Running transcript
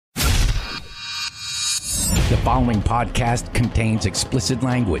following podcast contains explicit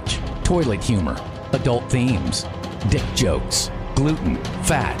language, toilet humor, adult themes, dick jokes, gluten,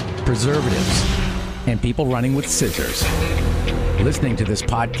 fat, preservatives, and people running with scissors. Listening to this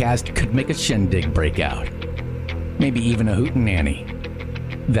podcast could make a shindig break out. Maybe even a hootenanny.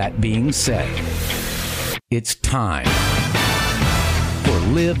 That being said, it's time for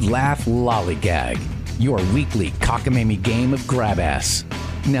Live, Laugh, Lollygag, your weekly cockamamie game of grab ass.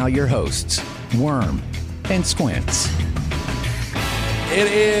 Now your hosts, Worm and Squints.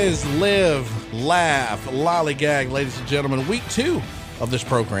 It is Live, Laugh, Lollygag, ladies and gentlemen. Week 2 of this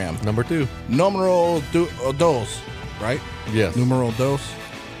program. Number 2. Numero dos, right? Yes. Numero dos.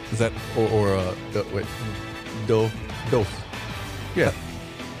 Is that? Dos. Yeah.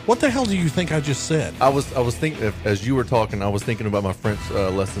 What the hell do you think I just said? I was thinking, as you were talking, I was thinking about my French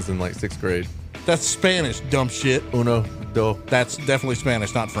lessons in like 6th grade. That's Spanish, dumb shit. Uno, dos. That's definitely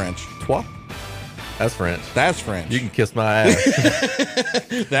Spanish, not French. Trois? That's French. That's French. You can kiss my ass.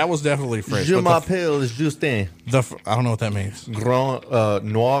 That was definitely French. Je m'appelle Justin. I don't know what that means. Grand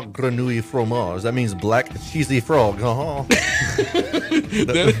Noir Grenouille Fromage. That means black cheesy frog. Uh-huh.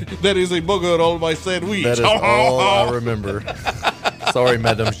 that is a booger on my sandwich. That is all I remember. Sorry,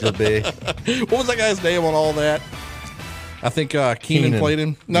 Madame Gilbert. What was that guy's name on all that? I think Keenan played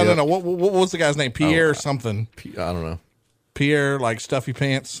him. No. What was the guy's name? Pierre something. I don't know. Pierre, like stuffy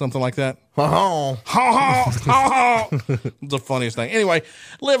pants, something like that. Ha-ha. The funniest thing. Anyway,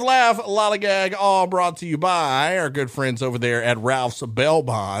 Live, Laugh, Lollygag, all brought to you by our good friends over there at Ralph's Bail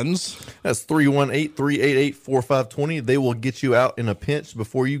Bonds. That's 318-388-4520. They will get you out in a pinch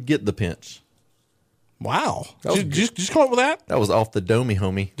before you get the pinch. Wow. Did you just come up with that? That was off the domey,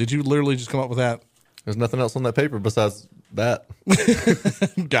 homie. Did you literally just come up with that? There's nothing else on that paper besides that.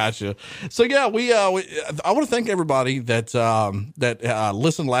 Gotcha. So yeah, I want to thank everybody that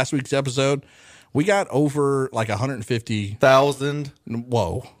listened to last week's episode. We got over like 150,000.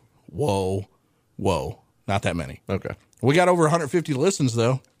 Whoa. Not that many. Okay. We got over 150 listens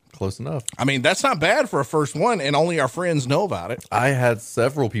though. Close enough. I mean, that's not bad for a first one, and only our friends know about it. I had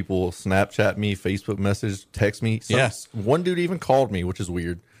several people Snapchat me, Facebook message, text me. Yes. One dude even called me, which is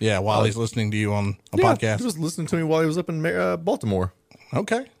weird. Yeah, while he's listening to you on a podcast. He was listening to me while he was up in Baltimore.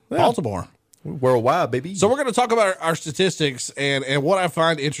 Okay. Yeah. Baltimore. Worldwide, baby. So we're going to talk about our statistics and what I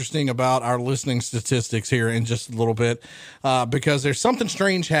find interesting about our listening statistics here in just a little bit, because there's something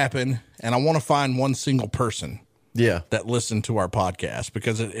strange happen, and I want to find one single person that listened to our podcast,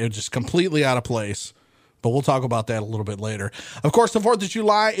 because it's just completely out of place. But we'll talk about that a little bit later. Of course, the 4th of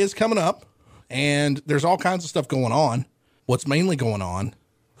July is coming up, and there's all kinds of stuff going on. What's mainly going on?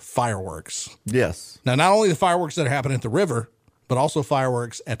 Fireworks. Yes. Now, not only the fireworks that are happening at the river, but also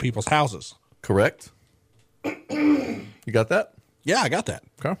fireworks at people's houses. Correct. You got that? Yeah, I got that.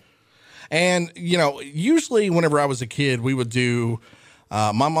 Okay. And, usually whenever I was a kid, we would do,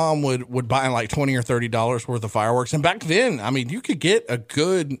 my mom would buy like $20 or $30 worth of fireworks. And back then, I mean, you could get a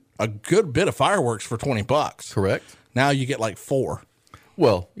good bit of fireworks for $20. Correct. Now you get like 4.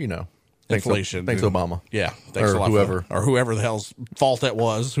 Well, Inflation. Thanks, Obama. Yeah. Thanks or a lot. Whoever. Or whoever the hell's fault that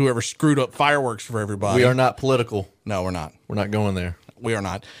was. Whoever screwed up fireworks for everybody. We are not political. No, we're not. We're not going there. We are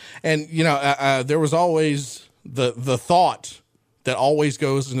not. And, there was always the thought that always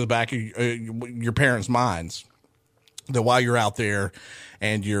goes in the back of your parents' minds that while you're out there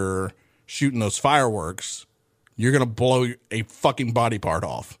and you're shooting those fireworks, you're going to blow a fucking body part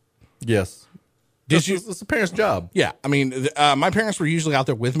off. Yes. It's a parent's job. Yeah. I mean, my parents were usually out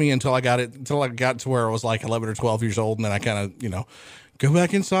there with me until I got to where I was like 11 or 12 years old. And then I kind of, go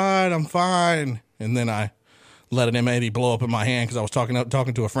back inside. I'm fine. And then I let an M80 blow up in my hand because I was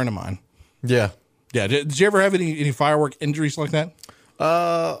talking to a friend of mine. Yeah. Yeah. Did you ever have any firework injuries like that?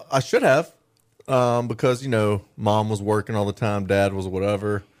 I should have, because, mom was working all the time. Dad was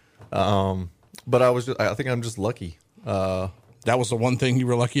whatever. But I think I'm just lucky. That was the one thing you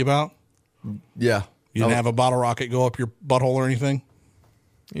were lucky about? Yeah. You didn't have a bottle rocket go up your butthole or anything?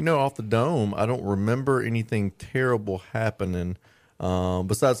 Off the dome, I don't remember anything terrible happening.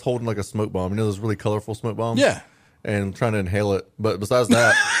 Besides holding like a smoke bomb. Those really colorful smoke bombs? Yeah. And trying to inhale it. But besides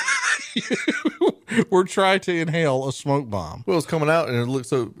that, we're trying to inhale a smoke bomb. Well, it was coming out and it looked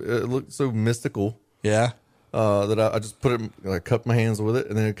so mystical. Yeah. That I just put it, I cupped my hands with it,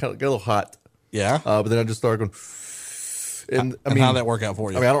 and then it kind of got a little hot. Yeah. But then I just started going. And how'd that work out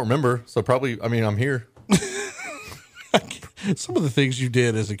for you? I don't remember. So probably, I'm here. Some of the things you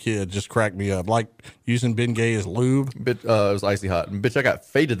did as a kid just cracked me up, like using Bengay as lube. It was icy hot. And bitch, I got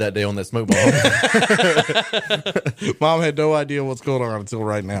faded that day on that smoke bomb. Mom had no idea what's going on until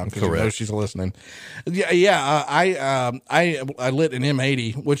right now because you know she's listening. I lit an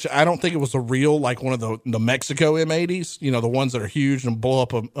M80, which I don't think it was a real, like one of the Mexico M80s, you know, the ones that are huge and blow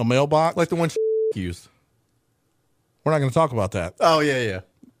up a mailbox. Like the one used. We're not going to talk about that. Oh, yeah.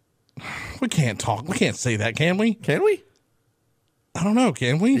 We can't talk. We can't say that, can we? Can we? I don't know.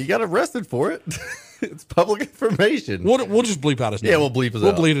 Can we? You got arrested for it. It's public information. We'll just bleep out his name. Yeah, we'll bleep his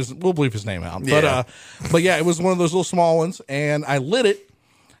out. We'll bleep his name out. Yeah. But yeah, it was one of those little small ones, and I lit it.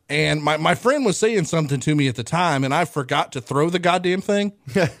 And my friend was saying something to me at the time, and I forgot to throw the goddamn thing.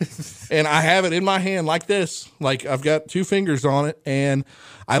 And I have it in my hand like this, like I've got 2 fingers on it, and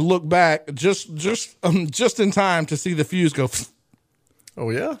I look back just in time to see the fuse go. Oh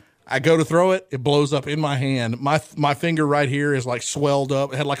yeah. I go to throw it, it blows up in my hand. My finger right here is like swelled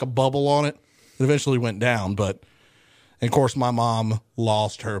up. It had like a bubble on it. It eventually went down, but and of course my mom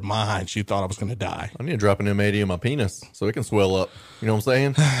lost her mind. She thought I was going to die. I need to drop an M80 in my penis so it can swell up. You know what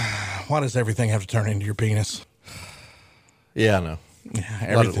I'm saying? Why does everything have to turn into your penis? Yeah, I know.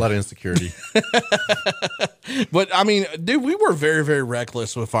 Yeah, a lot of insecurity. But I mean, dude, we were very, very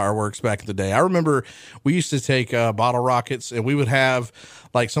reckless with fireworks back in the day. I remember we used to take bottle rockets, and we would have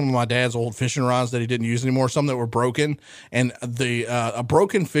like some of my dad's old fishing rods that he didn't use anymore, some that were broken, and a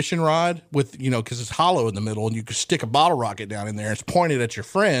broken fishing rod with, you know, because it's hollow in the middle, and you could stick a bottle rocket down in there. It's pointed at your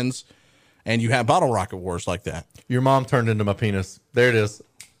friends, and you have bottle rocket wars like that. Your mom turned into my penis. There it is.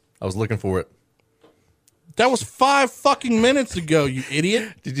 I was looking for it. That was 5 fucking minutes ago, you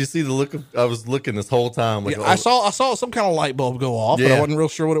idiot. Did you see the look of? I was looking this whole time. Like, Yeah, I saw some kind of light bulb go off, but I Yeah. wasn't real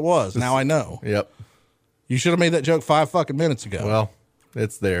sure what it was. Now I know. Yep. You should have made that joke 5 fucking minutes ago. Well,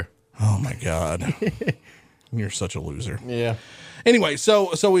 it's there. Oh my God. You're such a loser. Yeah. Anyway,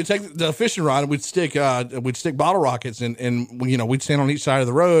 so we'd take the fishing rod and we'd stick bottle rockets and you know, we'd stand on each side of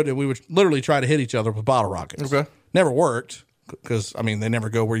the road and we would literally try to hit each other with bottle rockets. Okay. Never worked because I mean they never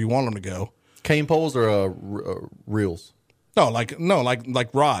go where you want them to go. Cane poles or reels? No, like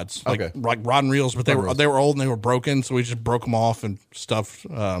rods, like rod and reels, but they were old and they were broken, so we just broke them off and stuff.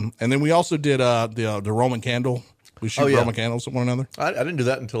 And then we also did the Roman candle. We shoot Roman candles at one another. I didn't do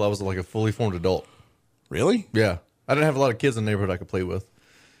that until I was like a fully formed adult. Really? Yeah. I didn't have a lot of kids in the neighborhood I could play with.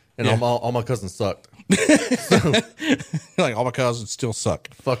 And all my cousins sucked. Like all my cousins still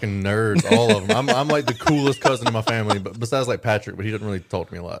suck. Fucking nerds, all of them. I'm like the coolest cousin in my family, but besides like Patrick, but he doesn't really talk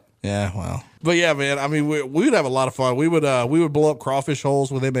to me a lot. Yeah, well, but yeah, man. I mean, we would have a lot of fun. We would blow up crawfish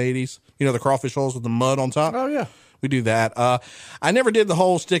holes with M80s. You know, the crawfish holes with the mud on top. Oh yeah, we do that. I never did the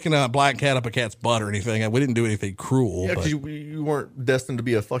whole sticking a black cat up a cat's butt or anything. We didn't do anything cruel. Yeah, because you weren't destined to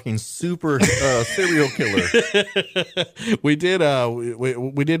be a fucking super serial killer. We did.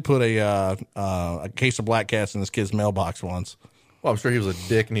 We did put a case of black cats in this kid's mailbox once. Well, I'm sure he was a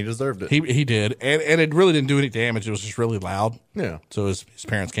dick and he deserved it. He did, and it really didn't do any damage. It was just really loud. Yeah. So his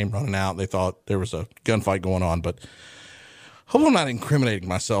parents came running out. They thought there was a gunfight going on, but hope I'm not incriminating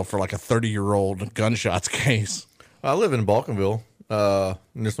myself for like a 30-year-old gunshots case. I live in Balkanville. Well,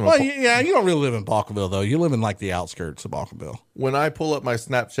 yeah, you don't really live in Balkanville though. You live in like the outskirts of Balkanville. When I pull up my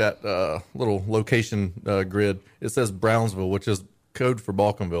Snapchat little location grid, it says Brownsville, which is code for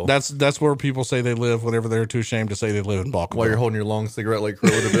Balkanville. That's where people say they live whenever they're too ashamed to say they live in Balkanville. While you're holding your long cigarette like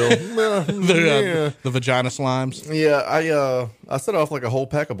Cruella de Vil. The vagina slimes. Yeah, I set off like a whole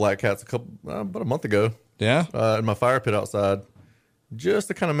pack of black cats about a month ago. Yeah, in my fire pit outside, just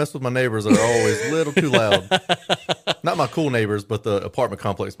to kind of mess with my neighbors that are always a little too loud. Not my cool neighbors, but the apartment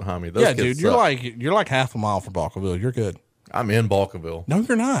complex behind me. Those yeah, kids dude, suck. you're like half a mile from Balkanville. You're good. I'm in Balkanville. No,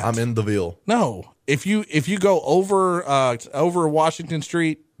 you're not. I'm in the Ville. No, if you go over Washington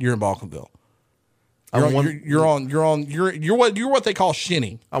Street, you're in Balkanville. You're what they call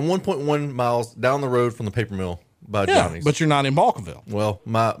shinny. I'm 1.1 miles down the road from the paper mill by Johnny's. But you're not in Balkanville. Well,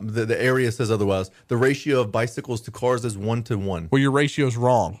 the area says otherwise. The ratio of bicycles to cars is 1 to 1. Well, your ratio is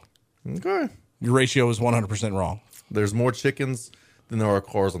wrong. Okay. Your ratio is 100% wrong. There's more chickens than there are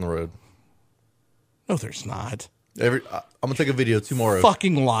cars on the road. No, there's not. I'm gonna take a video tomorrow.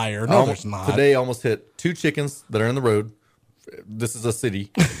 Fucking liar. No, there's not. Today I almost hit 2 chickens that are in the road. This is a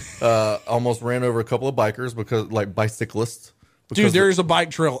city. Almost ran over a couple of bikers because bicyclists. Dude, there's a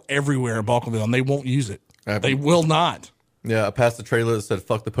bike trail everywhere in Balkanville and they won't use it. They will not. Yeah, I passed the trailer that said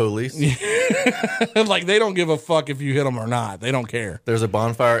 "fuck the police." Like they don't give a fuck if you hit them or not. They don't care. There's a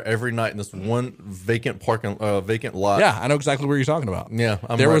bonfire every night in this one vacant vacant lot. Yeah, I know exactly what you're talking about. Yeah,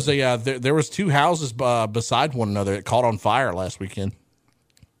 there was 2 houses beside one another that caught on fire last weekend.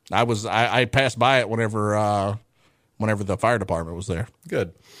 I passed by it whenever whenever the fire department was there.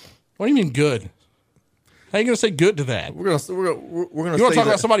 Good. What do you mean good? How are you going to say good to that? We're gonna You want to talk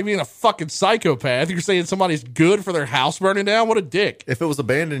about somebody being a fucking psychopath? You're saying somebody's good for their house burning down? What a dick. If it was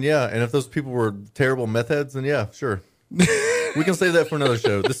abandoned, yeah. And if those people were terrible meth heads, then yeah, sure. We can save that for another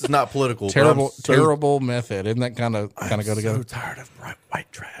show. This is not political. Terrible method. Isn't that kind of go together? I'm so tired of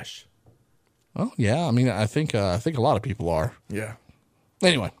white trash. Oh yeah, I mean, I think a lot of people are. Yeah.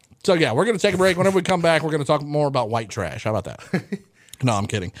 Anyway, so yeah, we're gonna take a break. Whenever we come back, we're gonna talk more about white trash. How about that? No, I'm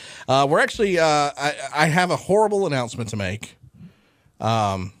kidding. We're actually. I have a horrible announcement to make.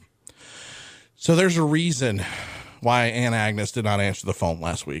 So there's a reason why Aunt Agnes did not answer the phone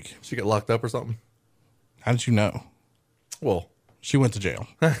last week. She got locked up or something? How did you know? Well, she went to jail.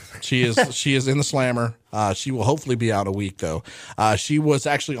 She is in the slammer. She will hopefully be out a week though. She was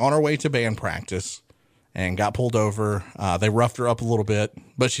actually on her way to band practice and got pulled over. They roughed her up a little bit,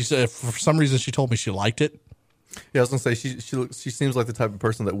 but she said for some reason she told me she liked it. Yeah, I was gonna say she seems like the type of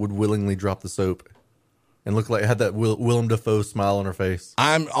person that would willingly drop the soap and look like had that Willem Dafoe smile on her face.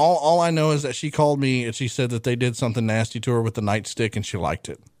 All I know is that she called me and she said that they did something nasty to her with the nightstick and she liked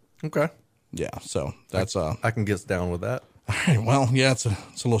it. Okay. Yeah, so that's I can get down with that. All right, well, yeah, it's a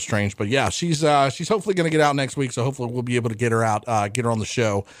little strange, but yeah, she's hopefully going to get out next week, so hopefully we'll be able to get her out, get her on the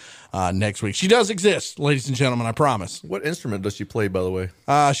show next week. She does exist, ladies and gentlemen, I promise. What instrument does she play, by the way?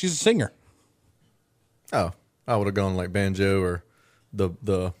 She's a singer. Oh, I would have gone like banjo or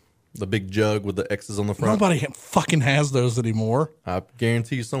the big jug with the X's on the front. Nobody fucking has those anymore. I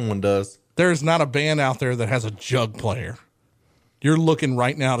guarantee you someone does. There's not a band out there that has a jug player. You're looking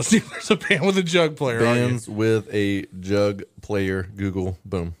right now to see if there's a band with a jug player. Bands with a jug player. Google.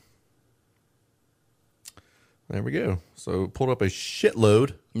 Boom. There we go. So pulled up a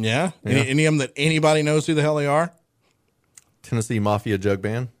shitload. Yeah. Any of them that anybody knows who the hell they are? Tennessee Mafia Jug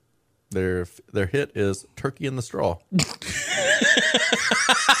Band. Their hit is Turkey in the Straw.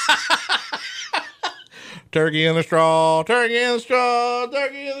 Turkey in the straw, turkey in the straw,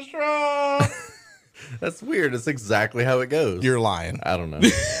 turkey in the straw. That's weird. It's exactly how it goes. You're lying. I don't know.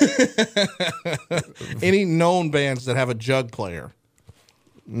 Any known bands that have a jug player?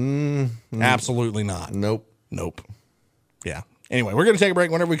 Absolutely not. Nope. Yeah. Anyway, we're going to take a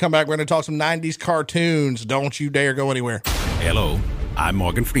break. Whenever we come back, we're going to talk some 90s cartoons. Don't you dare go anywhere. Hello, I'm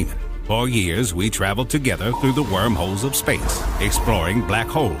Morgan Freeman. For years, we traveled together through the wormholes of space, exploring black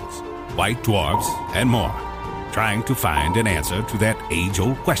holes, white dwarfs, and more, trying to find an answer to that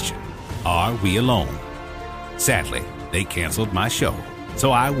age-old question, are we alone? Sadly, they canceled my show,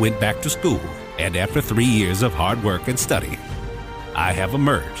 so I went back to school, and after 3 years of hard work and study, I have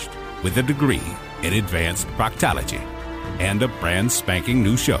emerged with a degree in advanced proctology and a brand spanking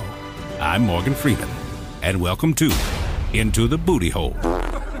new show. I'm Morgan Freeman, and welcome to Into the Booty Hole.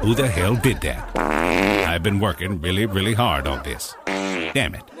 Who the hell did that? I've been working really, really hard on this.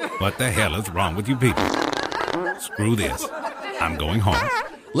 Damn it. What the hell is wrong with you people? Screw this. I'm going home.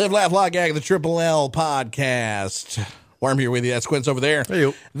 Live, Laugh, Lie, Gag, the Triple L podcast. Worm here with you. That's Quince over there.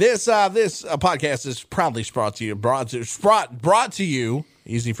 Hey, this podcast is proudly brought to you,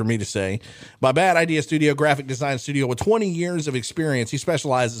 easy for me to say, by Bad Idea Studio, graphic design studio with 20 years of experience. He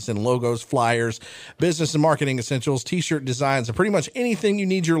specializes in logos, flyers, business and marketing essentials, t-shirt designs, and pretty much anything you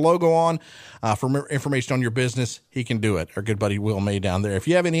need your logo on. For more information on your business, he can do it. Our good buddy Will May down there. If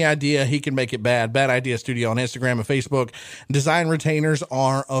you have any idea, he can make it bad. Bad Idea Studio on Instagram and Facebook. Design retainers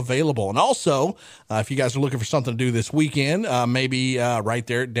are available. And also, if you guys are looking for something to do this weekend, maybe right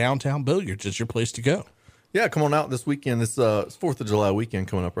there at Downtown Billiards is your place to go. Yeah, come on out this weekend. It's 4th of July weekend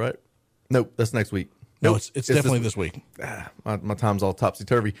coming up, right? Nope, that's next week. No, it's definitely this week. My time's all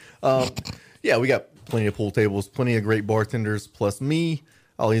topsy-turvy. Yeah, we got plenty of pool tables, plenty of great bartenders, plus me.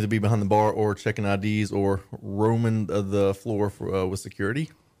 I'll either be behind the bar or checking IDs or roaming the floor with security.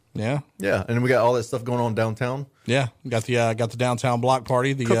 Yeah. Yeah, and then we got all that stuff going on downtown. Yeah, got the downtown block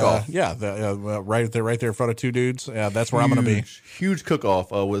party. The cook-off. Right there in front of two dudes. That's where I'm going to be. Huge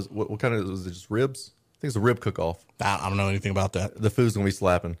cook-off. Was what kind of was it? Just ribs? I think it's a rib cook-off. I don't know anything about that. The food's going to be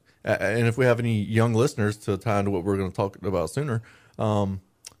slapping. And if we have any young listeners to tie into what we're going to talk about sooner,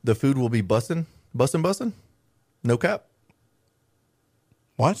 the food will be bussin'. No cap.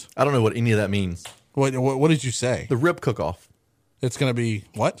 What? I don't know what any of that means. What did you say? The rib cook-off. It's going to be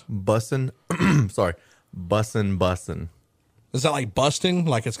what? Bussin'. Sorry. Bussin'. Is that like busting?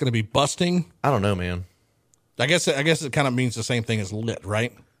 Like it's going to be busting? I don't know, man. I guess it kind of means the same thing as lit,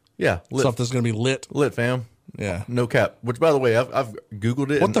 right? Yeah. Lit. Something's going to be lit. Lit, fam. Yeah. No cap. Which, by the way, I've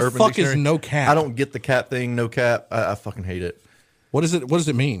Googled it. What the fuck is no cap? I don't get the cap thing. No cap. I fucking hate it. What is it? What does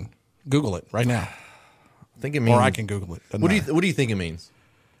it mean? Google it right now. I think it means. Or I can Google it. What do you think it means?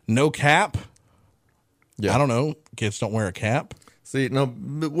 No cap? I don't know. Kids don't wear a cap. See, no,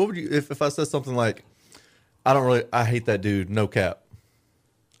 but what would you, if I said something like, I hate that dude, no cap.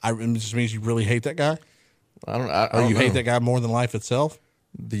 It just means you really hate that guy? I don't you know. hate that guy more than life itself?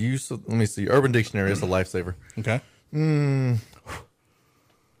 The use of, let me see, Urban Dictionary is a lifesaver. Okay.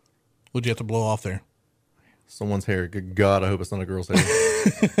 What'd you have to blow off there? Someone's hair. Good God, I hope it's not a girl's hair.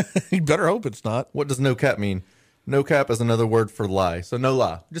 You better hope it's not. What does no cap mean? No cap is another word for lie. So no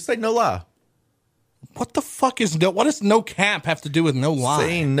lie. Just say no lie. What the fuck what does no cap have to do with no lie?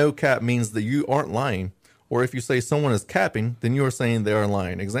 Saying no cap means that you aren't lying. Or if you say someone is capping, then you are saying they are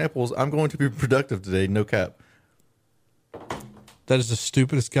lying. Examples, I'm going to be productive today, no cap. That is the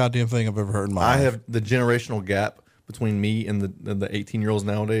stupidest goddamn thing I've ever heard in my life. I have the generational gap between me and the 18-year-olds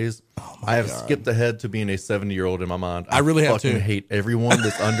nowadays. I have skipped ahead to being a 70-year-old in my mind. I really have fucking to hate everyone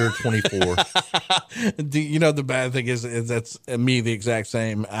that's under 24. You know, the bad thing is that's me the exact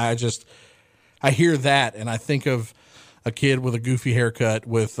same. I hear that and I think of a kid with a goofy haircut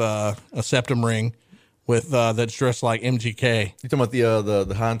with a septum ring with that's dressed like MGK. You talking about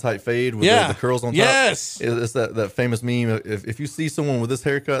the high and tight fade with the curls on top? Yes. It's that famous meme. If you see someone with this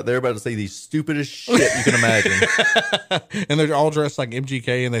haircut, they're about to say the stupidest shit you can imagine. And they're all dressed like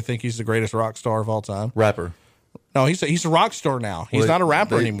MGK and they think he's the greatest rock star of all time. Rapper. No, he's a rock star now. He's not a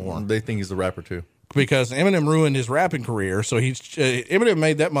rapper anymore. They think he's a rapper too. Because Eminem ruined his rapping career, so Eminem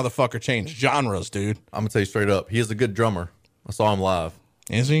made that motherfucker change genres, dude. I'm gonna tell you straight up, he is a good drummer. I saw him live.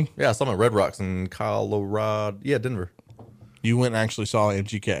 Is he? Yeah, I saw him at Red Rocks in Colorado. Yeah, Denver. You went and actually saw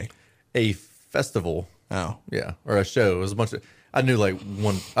MGK? A festival. Oh. Yeah, or a show. It was a bunch of, I knew like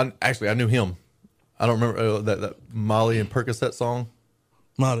one, I knew him. I don't remember that Molly and Percocet song.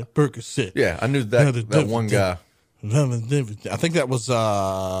 Molly Percocet. Yeah, I knew that one guy. I think that was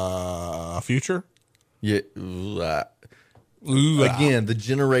Future. Yeah. Again, the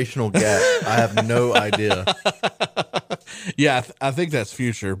generational gap. I have no idea. Yeah, I think that's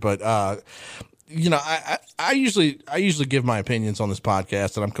Future, but you know, I usually give my opinions on this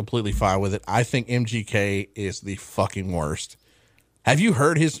podcast, and I'm completely fine with it. I think MGK is the fucking worst. Have you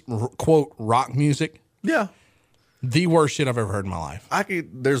heard his quote rock music? Yeah, the worst shit I've ever heard in my life.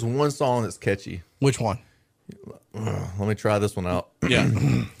 There's one song that's catchy. Which one? Let me try this one out. Yeah.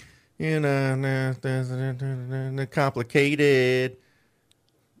 You know, complicated.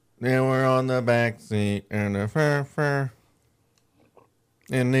 Then we're on the back seat and the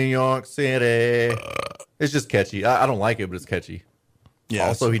in New York City. It's just catchy. I don't like it, but it's catchy. Yeah.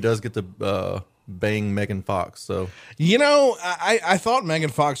 Also, he does get to bang Megan Fox. So you know, I thought Megan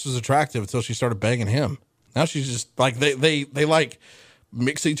Fox was attractive until she started banging him. Now she's just like they like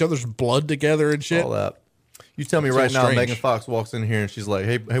mix each other's blood together and shit. All that. You tell me it's right now, strange. Megan Fox walks in here and she's like,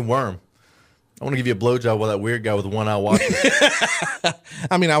 "Hey, Worm, I want to give you a blowjob while that weird guy with one eye watches."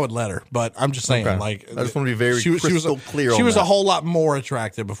 I mean, I would let her, but I'm just saying, like, I just want to be very crystal clear. She was a whole lot more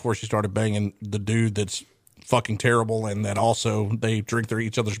attractive before she started banging the dude that's fucking terrible, and that also they drink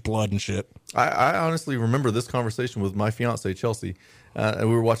each other's blood and shit. I honestly remember this conversation with my fiance Chelsea, and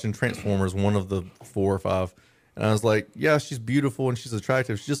we were watching Transformers, one of the 4 or 5. And I was like, yeah, she's beautiful and she's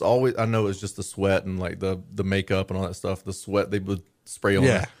attractive. She just always, I know it's just the sweat and like the makeup and all that stuff, the sweat they would spray on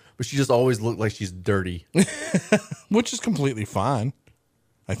her. But she just always looked like she's dirty. Which is completely fine,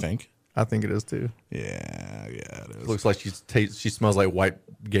 I think. I think it is too. Yeah, it is. Looks like she smells like white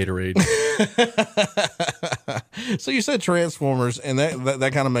Gatorade. So you said Transformers, and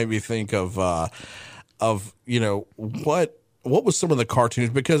that kind of made me think of you know, what was some of the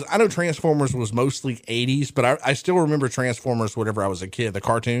cartoons? Because I know Transformers was mostly 80s, but I still remember Transformers whenever I was a kid, the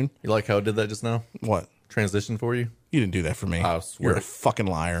cartoon. You like how I did that just now? What? Transition for you? You didn't do that for me. I swear. You're a fucking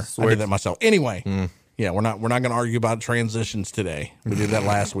liar. I did that myself. Anyway, yeah, we're not going to argue about transitions today. We did that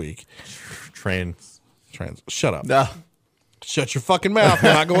last week. Shut up. No. Shut your fucking mouth.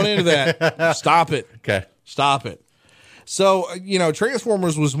 We're not going into that. Stop it. Okay. Stop it. So, you know,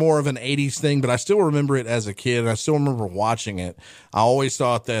 Transformers was more of an 80s thing, but I still remember it as a kid, and I still remember watching it. I always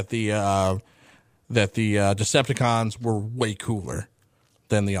thought that the Decepticons were way cooler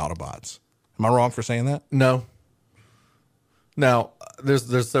than the Autobots. Am I wrong for saying that? No. Now,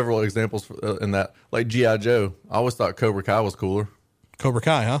 there's several examples in that. Like G.I. Joe, I always thought Cobra Kai was cooler. Cobra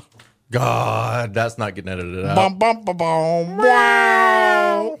Kai, huh? God, that's not getting edited out. Bum, bum, bum, bum.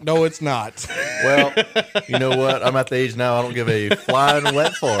 Wow. No, it's not. Well, you know what? I'm at the age now I don't give a flying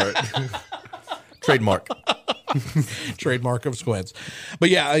wet for it. Trademark. Trademark of Squids. But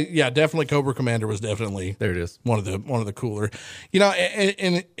yeah, definitely Cobra Commander was definitely there. It is one of the cooler. You know,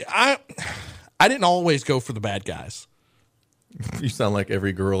 and I didn't always go for the bad guys. You sound like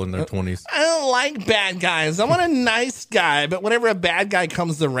every girl in their 20s. I don't like bad guys. I want a nice guy, but whenever a bad guy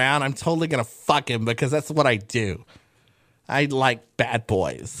comes around, I'm totally going to fuck him because that's what I do. I like bad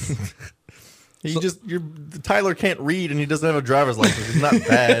boys. Tyler can't read and he doesn't have a driver's license. He's not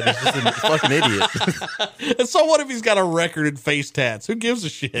bad. He's just a fucking idiot. And so what if he's got a record and face tats? Who gives a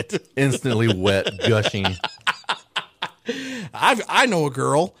shit? Instantly wet, gushing. I know a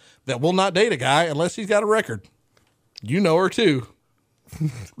girl that will not date a guy unless he's got a record. You know her too.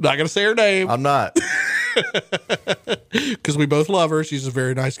 Not going to say her name. I'm not. Because we both love her. She's a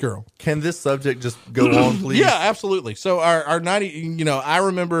very nice girl. Can this subject just go on, please? Yeah, absolutely. So our 90, I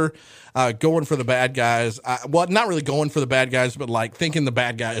remember going for the bad guys. Well, not really going for the bad guys, but like thinking the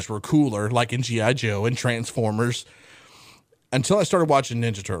bad guys were cooler, like in G.I. Joe and Transformers, until I started watching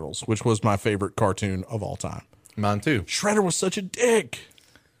Ninja Turtles, which was my favorite cartoon of all time. Mine too. Shredder was such a dick.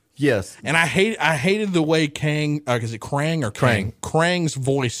 Yes. And I hated the way Kang, is it Krang or Krang? Krang's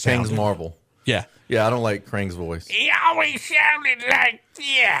voice sounded. Krang's Marvel. Yeah. Yeah, I don't like Krang's voice. He always sounded like,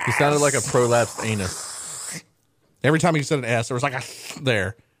 yeah. He sounded like a prolapsed anus. Every time he said an S, there was like a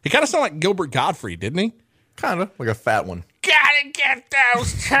there. He kind of sounded like Gilbert Gottfried, didn't he? Kind of, like a fat one. Gotta get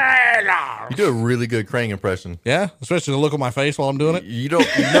those turtles. You do a really good Krang impression. Yeah, especially the look on my face while I'm doing it. You know what?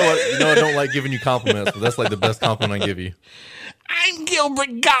 I don't like giving you compliments, but that's like the best compliment I give you. I'm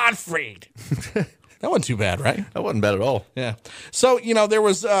Gilbert Gottfried. That wasn't too bad, right? That wasn't bad at all. Yeah. So, there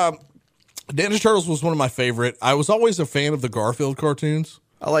was Ninja Turtles was one of my favorite. I was always a fan of the Garfield cartoons.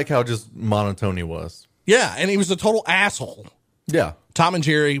 I like how just monotone he was. Yeah, and he was a total asshole. Yeah. Tom and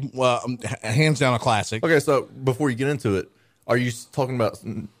Jerry, hands down a classic. Okay, so before you get into it, are you talking about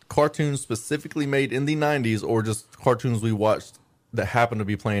cartoons specifically made in the 90s or just cartoons we watched that happened to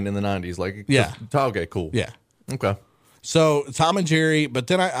be playing in the 90s? Like, yeah. Okay, cool. Yeah. Okay. So Tom and Jerry, but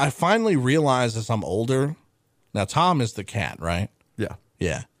then I finally realized as I'm older, now Tom is the cat, right? Yeah.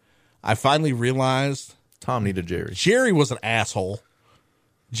 Yeah. I finally realized Tom needed Jerry. Jerry was an asshole.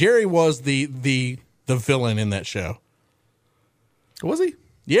 Jerry was the villain in that show. Was he?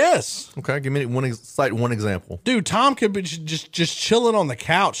 Yes. Okay, give me one example. Dude, Tom could be just chilling on the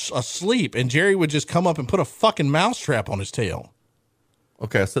couch asleep, and Jerry would just come up and put a fucking mousetrap on his tail.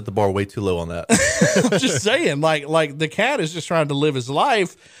 Okay, I set the bar way too low on that. I'm just saying, like the cat is just trying to live his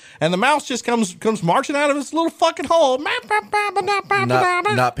life, and the mouse just comes marching out of his little fucking hole. Not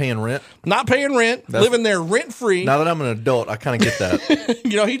paying rent. Not paying rent. Living there rent free. Now that I'm an adult, I kind of get that.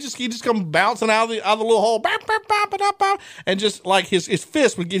 He just comes bouncing out of the little hole, and just like his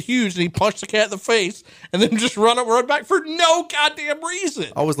fist would get huge, and he punched the cat in the face, and then just run back for no goddamn reason.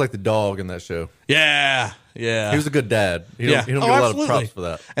 I always liked the dog in that show. Yeah. Yeah, he was a good dad. He don't get a lot of props for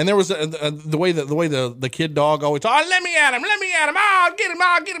that. And there was the way the kid dog always, let me at him, I'll get him,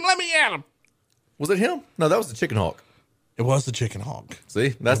 let me at him. Was it him? No, that was the chicken hawk. It was the chicken hawk.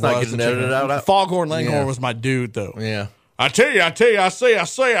 See, that's not getting edited out. Foghorn Leghorn was my dude, though. Yeah, I tell you, I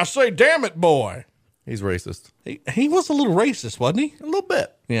say, damn it, boy. He's racist. He was a little racist, wasn't he? A little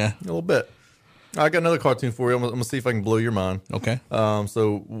bit. Yeah, a little bit. I got another cartoon for you. I'm gonna see if I can blow your mind. Okay.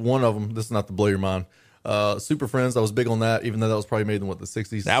 So one of them. This is not to blow your mind. Super Friends, I was big on that, even though that was probably made in the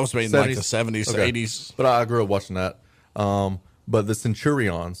 60s. That was made in like the 70s, okay. 80s. But I grew up watching that. But the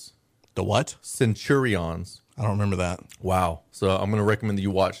Centurions. The what? Centurions. I don't remember that. Wow. So I'm going to recommend that you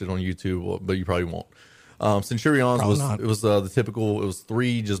watch it on YouTube, but you probably won't. Centurions was the typical. It was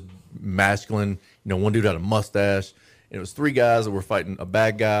three just masculine. One dude had a mustache, and it was three guys that were fighting a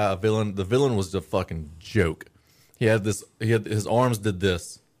bad guy, a villain. The villain was a fucking joke. He had his arms did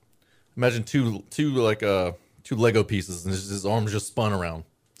this. Imagine two Lego pieces, and his arms just spun around.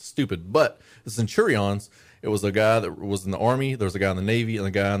 Stupid. But the Centurions, it was a guy that was in the Army, there was a guy in the Navy, and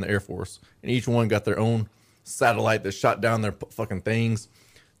a guy in the Air Force. And each one got their own satellite that shot down their fucking things.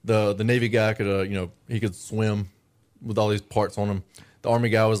 The Navy guy could, he could swim with all these parts on him. The Army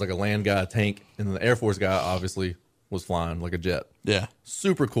guy was like a land guy, a tank. And then the Air Force guy, obviously, was flying like a jet. Yeah.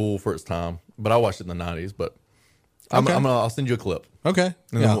 Super cool for its time. But I watched it in the 90s, but I'll send you a clip. Okay.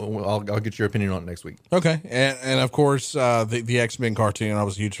 And then I'll get your opinion on it next week. Okay. And of course, the X-Men cartoon, I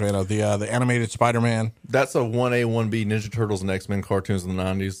was a huge fan of. The animated Spider-Man. That's a 1A, 1B Ninja Turtles and X-Men cartoons in the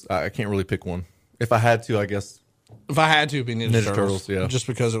 90s. I can't really pick one. If I had to, I guess. If I had to, it'd be Ninja Turtles. Yeah. Just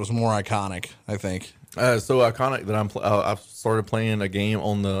because it was more iconic, I think. So iconic that I've started playing a game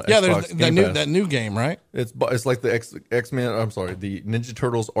on the Xbox Game Pass. That new game, right? It's like the X-Men. I'm sorry, the Ninja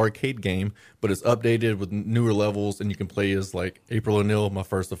Turtles arcade game, but it's updated with newer levels, and you can play as like April O'Neil, my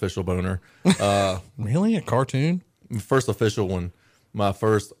first official boner. Really, a cartoon? First official one, my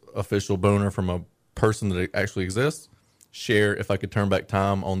first official boner from a person that actually exists. Share if I could turn back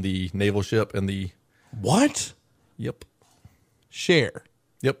time on the naval ship and the what? Yep. Cher.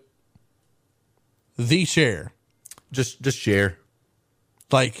 Yep. The Cher. Just Cher.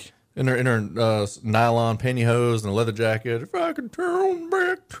 Like in her nylon pantyhose and a leather jacket. If I could turn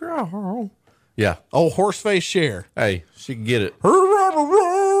back time. Yeah. Oh, horseface Cher. Hey, she can get it.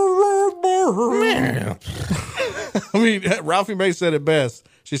 I mean, Ralphie May said it best.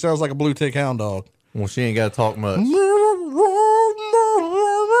 She sounds like a blue tick hound dog. Well, she ain't got to talk much.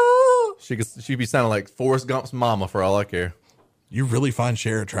 She'd be sounding like Forrest Gump's mama for all I care. You really find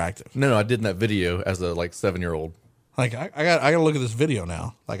Cher attractive? No, I did in that video as a 7-year-old. Like I got to look at this video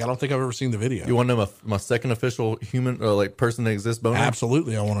now. Like I don't think I've ever seen the video. You want to know my second official human person that exists? Boner?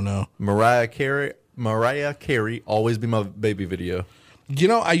 Absolutely, I want to know. Mariah Carey, always be my baby video. You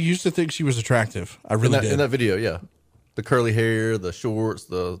know, I used to think she was attractive. I really did in that video. Yeah, the curly hair, the shorts,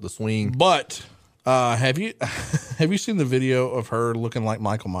 the swing. But have you seen the video of her looking like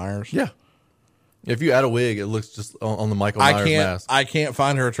Michael Myers? Yeah. If you add a wig, it looks just on the Michael Myers mask. I can't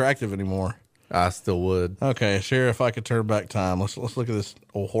find her attractive anymore. I still would. Okay, Cher, if I could turn back time, let's look at this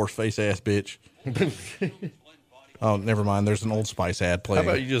old horse face ass bitch. Oh, never mind. There's an Old Spice ad playing.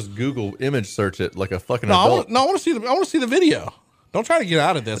 How about you just Google image search it like a fucking adult? I want to see the video. Don't try to get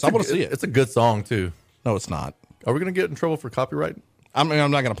out of this. I want to see it. It's a good song too. No, it's not. Are we gonna get in trouble for copyright? I mean,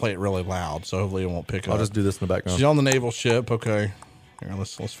 I'm not gonna play it really loud, so hopefully it won't pick up. I'll just do this in the background. She's on the naval ship. Okay, here,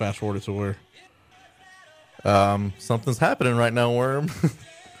 let's fast forward it to where. Something's happening right now, Worm.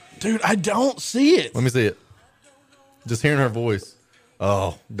 Dude, I don't see it. Let me see it. Just hearing her voice.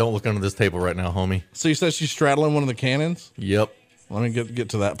 Oh, don't look under this table right now, homie. So you said she's straddling one of the cannons? Yep. Let me get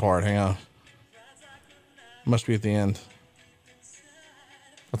to that part. Hang on. Must be at the end.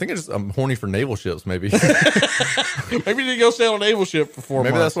 I think I'm horny for naval ships, maybe. Maybe you go sail a naval ship for 4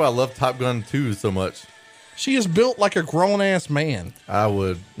 months. Maybe that's why I love Top Gun 2 so much. She is built like a grown-ass man. I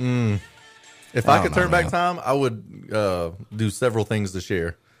would. If I could turn back time, I would do several things to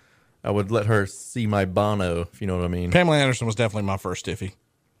Cher. I would let her see my Bono, if you know what I mean. Pamela Anderson was definitely my first stiffy.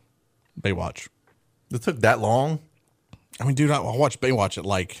 Baywatch. It took that long? I mean, dude, I watched Baywatch at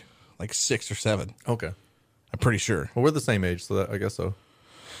like 6 or 7. Okay. I'm pretty sure. Well, we're the same age, so I guess so.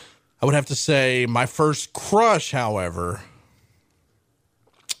 I would have to say my first crush, however,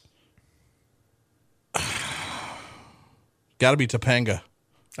 got to be Topanga.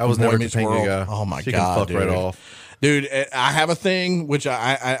 I was never a Topanga guy. Oh my God, she God, can fuck dude. right off. Dude, I have a thing, which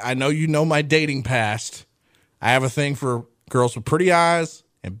I know you know my dating past. I have a thing for girls with pretty eyes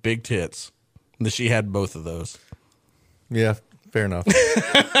and big tits. And she had both of those. Yeah, fair enough.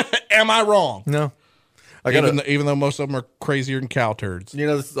 Am I wrong? No. Even though most of them are crazier than cow turds. You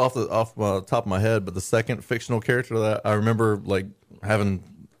know, this is off the top of my head, but the second fictional character that I remember like having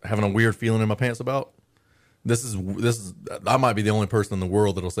a weird feeling in my pants about. This is I might be the only person in the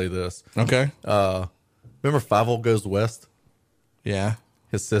world that'll say this. Okay. Remember Fievel Goes West? Yeah.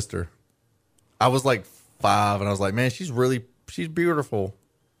 His sister. I was like 5 and I was like, man, she's beautiful. What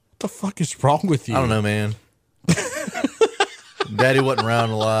the fuck is wrong with you? I don't know, man. Daddy wasn't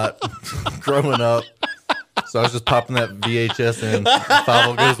around a lot growing up. So I was just popping that VHS in.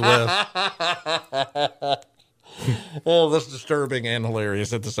 Fievel Goes West. Oh, that's disturbing and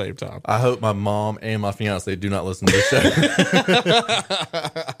hilarious at the same time. I hope my mom and my fiance do not listen to this show.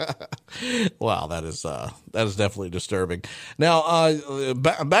 Wow, that is definitely disturbing. Now,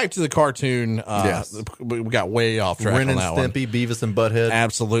 back to the cartoon. Yes. We got way off track Ren on and that one. Stimpy, Beavis and Butthead.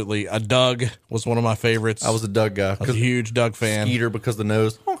 Absolutely. Doug was one of my favorites. I was a Doug guy. I was a huge Doug fan. Skeeter because the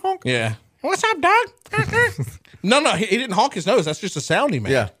nose. Honk, honk. Yeah. What's up, Doug? No, he didn't honk his nose. That's just a sound he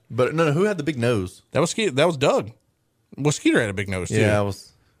made. Yeah, but no, who had the big nose? That was Skeeter. That was Doug. Well, Skeeter had a big nose too. Yeah, I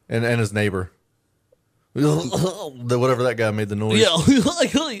was, and his neighbor. Whatever that guy made the noise. Yeah. Hey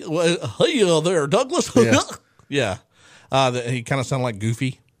there, Douglas. Yeah. Yeah. He kind of sounded like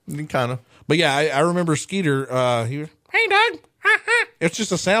Goofy. Kind of. But yeah, I remember Skeeter. He was, hey, Doug. It's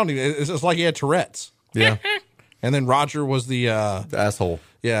just a sound. It's like he had Tourette's. Yeah. And then Roger was the asshole.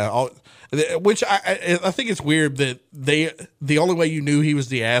 Yeah. Which I think it's weird that the only way you knew he was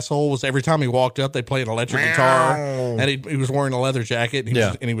the asshole was every time he walked up, they played an electric guitar, and he was wearing a leather jacket.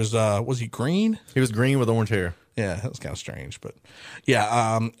 And he was he green? He was green with orange hair. Yeah, that was kind of strange, but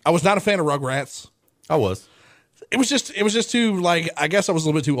yeah, I was not a fan of Rugrats. I was. It was just too like I guess I was a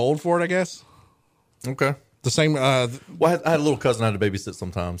little bit too old for it. I guess. Okay. The same. Well, I had a little cousin I had to babysit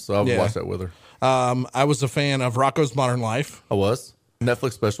sometimes, so I would watch that with her. I was a fan of Rocko's Modern Life. I was.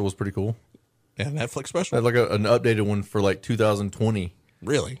 Netflix special was pretty cool. Yeah, Netflix special. I had like an updated one for like 2020.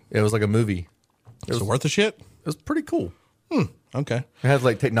 Really? It was like a movie. It was worth the shit. It was pretty cool. Okay. It had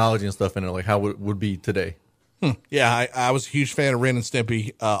like technology and stuff in it, like how it would be today. Yeah, I was a huge fan of Ren and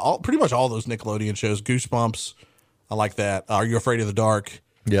Stimpy. Pretty much all those Nickelodeon shows. Goosebumps. I like that. Are You Afraid of the Dark?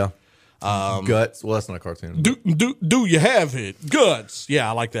 Yeah. Guts. Well, that's not a cartoon. Do you have it? Guts. Yeah,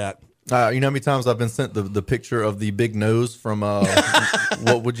 I like that. You know how many times I've been sent the picture of the big nose from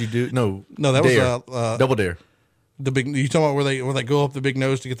What Would You Do? No, that Dare. was Double Dare. The big. You talking about where they go up the big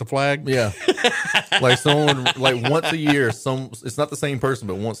nose to get the flag? Yeah, like someone like once a year. It's not the same person,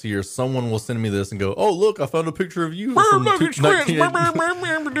 but once a year, someone will send me this and go, "Oh, look, I found a picture of you from 25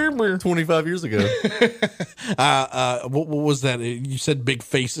 years ago." What was that? You said big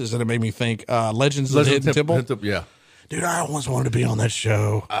faces, and it made me think Legends of the Hidden Temple. Yeah, dude, I always wanted to be on that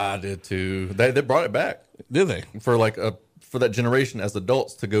show. I did too. They brought it back. Did they? For that generation as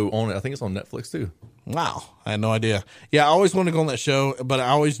adults to go on it. I think it's on Netflix too. Wow, I had no idea. Yeah, I always wanted to go on that show, but I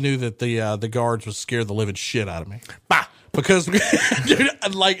always knew that the guards would scare the living shit out of me. Bah! Because, dude,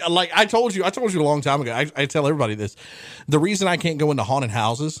 like I told you a long time ago. I tell everybody this. The reason I can't go into haunted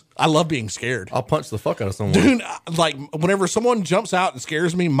houses, I love being scared. I'll punch the fuck out of someone, dude. Like whenever someone jumps out and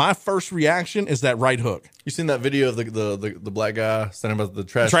scares me, my first reaction is that right hook. You seen that video of the black guy standing by the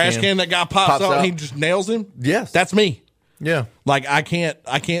trash can? That guy pops out and he just nails him. Yes, that's me. Yeah, like I can't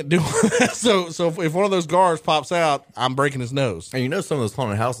do that. So if one of those guards pops out, I'm breaking his nose. And you know some of those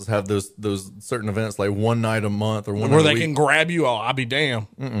haunted houses have those certain events like one night a month or one where night they can grab you. Oh, I'll be damned.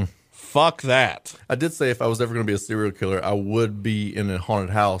 Fuck that. I did say if I was ever going to be a serial killer, I would be in a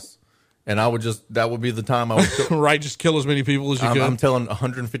haunted house, and I would that would be the time I would right, just kill as many people as you could. I'm telling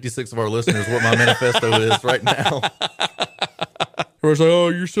 156 of our listeners what my manifesto is right now. Or it's like, oh,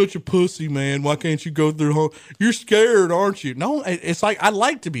 you're such a pussy, man. Why can't you go through home? You're scared, aren't you? No, it's like I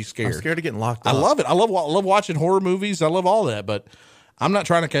like to be scared. I'm scared of getting locked up. I love it. I love watching horror movies. I love all that, but I'm not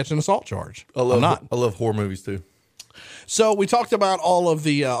trying to catch an assault charge. I love horror movies too. So we talked about all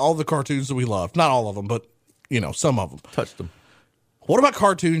the cartoons that we loved. Not all of them, but some of them. Touched them. What about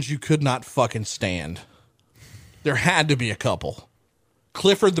cartoons you could not fucking stand? There had to be a couple.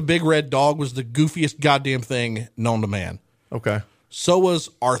 Clifford the Big Red Dog was the goofiest goddamn thing known to man. Okay. So was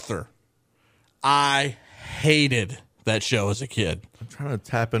Arthur. I hated that show as a kid. I'm trying to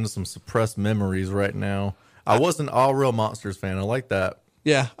tap into some suppressed memories right now. I was an All Real Monsters fan. I like that.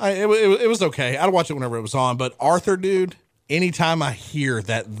 Yeah, it was okay. I'd watch it whenever it was on. But Arthur, dude, anytime I hear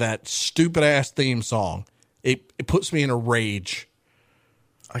that stupid ass theme song, it puts me in a rage.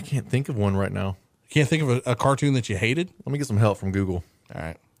 I can't think of one right now. Can't think of a cartoon that you hated? Let me get some help from Google. All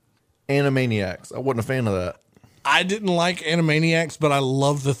right. Animaniacs. I wasn't a fan of that. I didn't like Animaniacs, but I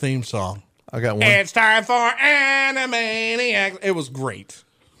love the theme song. I got one. It's time for Animaniacs. It was great.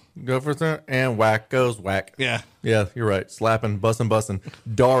 Go for it, and whack goes whack. Yeah. Yeah, you're right. Slapping, bussin'.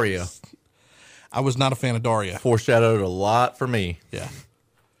 Daria. I was not a fan of Daria. Foreshadowed a lot for me. Yeah.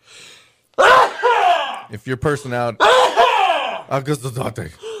 If your personality... Not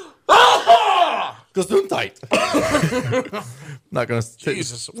going to...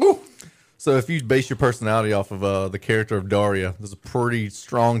 Jesus. Woo. So if you base your personality off of the character of Daria, there's a pretty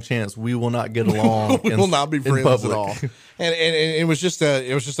strong chance we will not get along. We will not be friends at all. And it was just a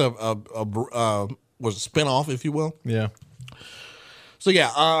spinoff, if you will. Yeah. So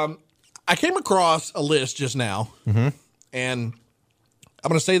yeah, I came across a list just now, and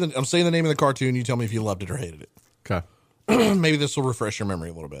I'm saying the name of the cartoon. You tell me if you loved it or hated it. Okay. Maybe this will refresh your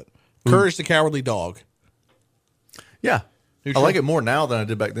memory a little bit. Courage the Cowardly Dog. Yeah, I like it more now than I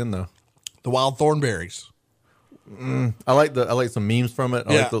did back then, though. The Wild Thornberries. I like some memes from it.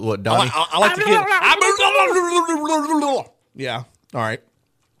 I like what Donnie. I like the kid. Yeah. All right.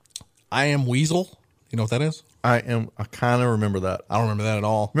 I Am Weasel. You know what that is? I kind of remember that. I don't remember that at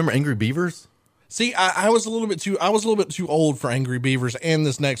all. Remember Angry Beavers? See, I was a little bit too old for Angry Beavers and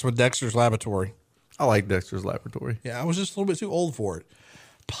this next one, Dexter's Laboratory. I like Dexter's Laboratory. Yeah, I was just a little bit too old for it.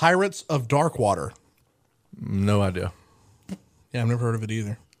 Pirates of Darkwater. No idea. Yeah, I've never heard of it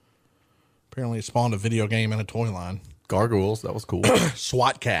either. Apparently it spawned a video game and a toy line. Gargoyles, that was cool.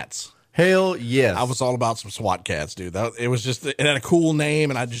 SWAT Cats. Hell yes. I was all about some SWAT Cats, dude. It had a cool name,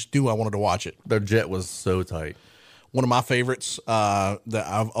 and I just knew I wanted to watch it. Their jet was so tight. One of my favorites of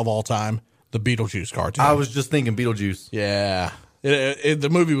all time, the Beetlejuice cartoon. I was just thinking Beetlejuice. Yeah. The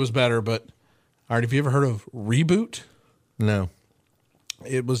movie was better, but... All right, have you ever heard of Reboot? No.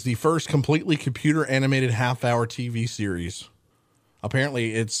 It was the first completely computer-animated half-hour TV series.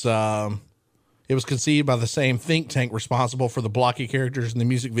 Apparently, it was conceived by the same think tank responsible for the blocky characters in the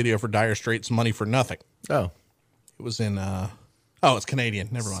music video for Dire Straits' Money for Nothing. Oh. It was in... it's Canadian.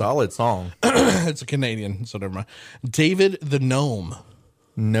 Never mind. Solid song. It's a Canadian, so never mind. David the Gnome.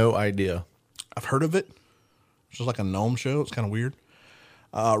 No idea. I've heard of it. It's just like a gnome show. It's kind of weird.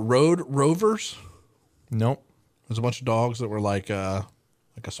 Road Rovers. Nope. There's a bunch of dogs that were like a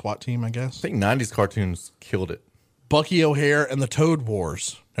SWAT team, I guess. I think 90s cartoons killed it. Bucky O'Hare and the Toad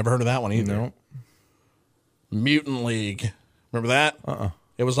Wars. Never heard of that one either. No. Mutant League. Remember that?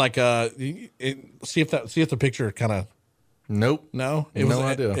 It was like see if the picture kind of. Nope. No, No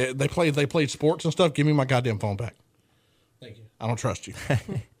idea. They played sports and stuff. Give me my goddamn phone back. Thank you. I don't trust you.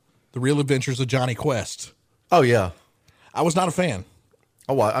 The Real Adventures of Johnny Quest. Oh yeah. I was not a fan.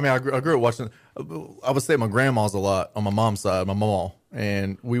 Oh, I mean, I grew up watching. I would stay at my grandma's a lot on my mom's side, my mom,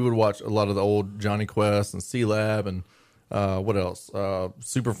 and we would watch a lot of the old Johnny Quest and C-Lab and what else?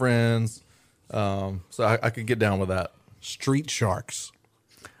 Super Friends. So I could get down with that. Street Sharks.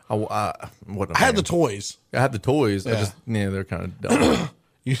 I had the toys. I had the toys. Yeah. They're kind of dumb.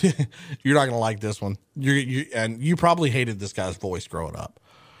 You're not gonna like this one. You probably hated this guy's voice growing up.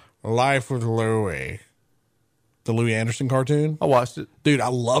 Life with Louie. The Louis Anderson cartoon. I watched it. Dude, I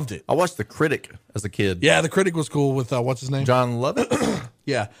loved it. I watched The Critic as a kid. Yeah, The Critic was cool with, what's his name? John Lovett.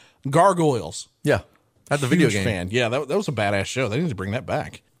 Yeah. Gargoyles. Yeah. I had the video Huge game. fan. Yeah, that was a badass show. They need to bring that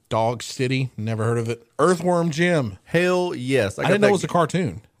back. Dog City. Never heard of it. Earthworm Jim. Hell yes. I didn't know it was a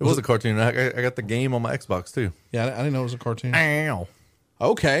cartoon. It was a cartoon. I got the game on my Xbox too. Yeah, I didn't know it was a cartoon. Ow.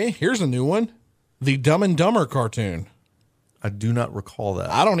 Okay, here's a new one. The Dumb and Dumber cartoon. I do not recall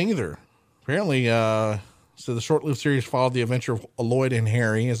that. I don't either. Apparently, so the short-lived series followed the adventure of Lloyd and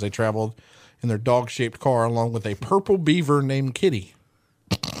Harry as they traveled in their dog-shaped car along with a purple beaver named Kitty.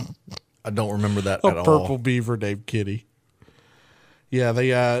 I don't remember that A at all. purple beaver named Kitty. Yeah, they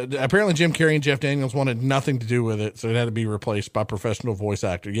apparently Jim Carrey and Jeff Daniels wanted nothing to do with it, so it had to be replaced by professional voice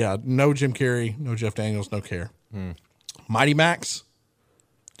actor. Yeah, no Jim Carrey, no Jeff Daniels, no care. Mighty Max.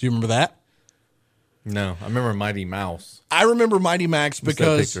 Do you remember that? No, I remember Mighty Mouse. I remember Mighty Max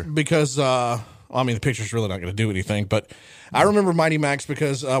because I mean, the picture's really not going to do anything, but I remember Mighty Max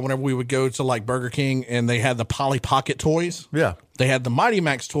because whenever we would go to like Burger King and they had the Polly Pocket toys, Yeah. they had the Mighty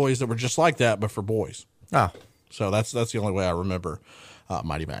Max toys that were just like that, but for boys. Ah. So that's the only way I remember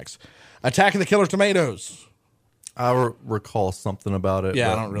Mighty Max. Attack of the Killer Tomatoes. I recall something about it. Yeah,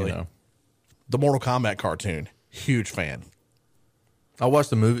 but, I don't really. The Mortal Kombat cartoon. Huge fan. I watched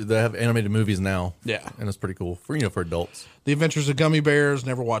the movie. They have animated movies now. Yeah. And it's pretty cool for adults. The Adventures of Gummy Bears.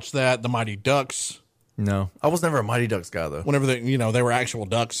 Never watched that. The Mighty Ducks. No, I was never a Mighty Ducks guy though. Whenever they were actual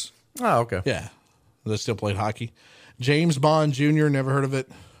ducks. Oh, okay. Yeah. They still played hockey. James Bond Jr. Never heard of it.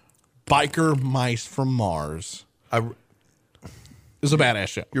 Biker Mice from Mars. It was a badass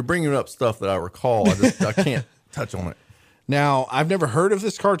show. You're bringing up stuff that I recall. I can't touch on it. Now, I've never heard of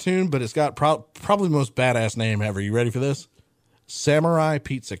this cartoon, but it's got probably the most badass name ever. You ready for this? Samurai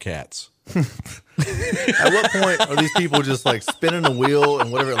Pizza Cats. At what point are these people just like spinning a wheel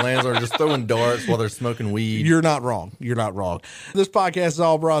and whatever it lands on, or just throwing darts while they're smoking weed? You're not wrong. You're not wrong. This podcast is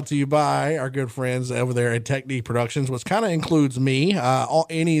all brought to you by our good friends over there at Tech D Productions, which kind of includes me.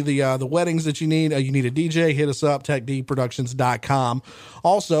 Any of the weddings that you need a DJ, hit us up, techdproductions.com.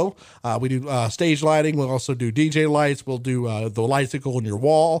 Also, we do stage lighting. We'll also do DJ lights. We'll do the lights that go on your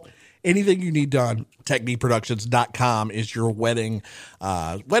wall. Anything you need done, techdproductions.com is your wedding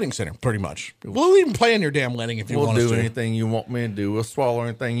center, pretty much. We'll even plan your damn wedding if you want us to. We'll do anything you want me to do. We'll swallow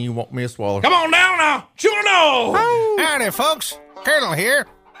anything you want me to swallow. Come on down now, Juno! Howdy, folks. Colonel here.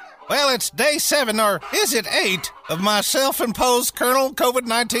 Well, it's day 7, or is it 8, of my self-imposed Colonel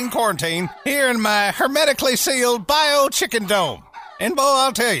COVID-19 quarantine here in my hermetically sealed bio-chicken dome. And boy,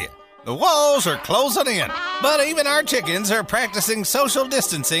 I'll tell you, the walls are closing in, but even our chickens are practicing social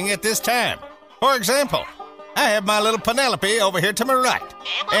distancing at this time. For example, I have my little Penelope over here to my right,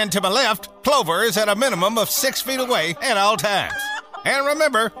 and to my left, Clover is at a minimum of 6 feet away at all times. And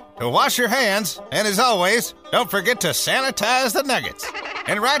remember to wash your hands, and as always, don't forget to sanitize the nuggets.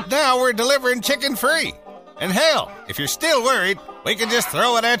 And right now, we're delivering chicken free. And hell, if you're still worried, we can just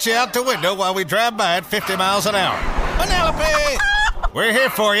throw it at you out the window while we drive by at 50 miles an hour. Penelope! We're here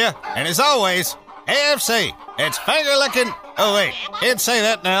for you, and as always, AFC, it's finger licking. Oh, wait, can't say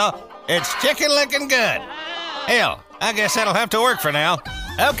that now. It's chicken licking good. Hell, I guess that'll have to work for now.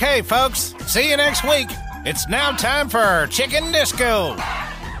 Okay, folks, see you next week. It's now time for Chicken Disco. All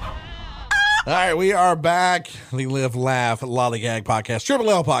right, we are back. The Live, Laugh, Lollygag podcast, Triple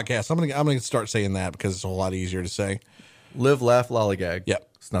L podcast. I'm gonna start saying that because it's a whole lot easier to say. Live, laugh, lollygag. Yep.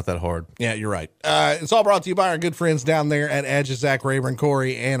 It's not that hard. Yeah, you're right. It's all brought to you by our good friends down there at Edge, Zach Rayburn,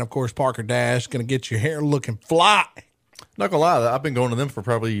 Corey, and of course Parker Dash. Going to get your hair looking fly. Not gonna lie, I've been going to them for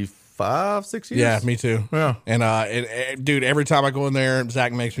probably 5-6 years. Yeah, me too. Yeah. And dude, every time I go in there,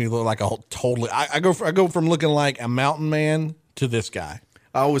 Zach makes me look like a totally. I go from looking like a mountain man to this guy.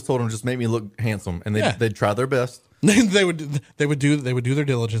 I always told them just make me look handsome, and they'd try their best. They would do their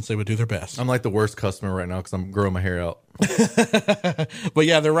diligence. They would do their best. I'm like the worst customer right now because I'm growing my hair out. But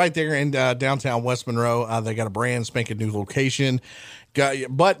yeah, they're right there in downtown West Monroe. They got a brand spanking new location.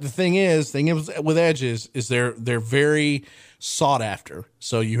 But the thing is with Edges is they're very sought after.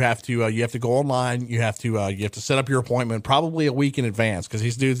 So you have to go online. You have to set up your appointment probably a week in advance because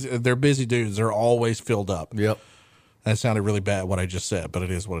these dudes, they're busy dudes. They're always filled up. Yep. That sounded really bad what I just said, but it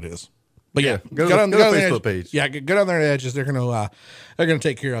is what it is. But yeah, go to the Facebook page. Yeah, go down there to Edges. They're gonna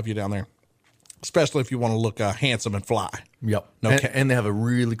take care of you down there, especially if you want to look handsome and fly. Yep. And they have a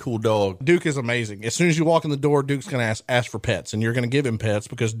really cool dog. Duke is amazing. As soon as you walk in the door, Duke's gonna ask for pets, and you're gonna give him pets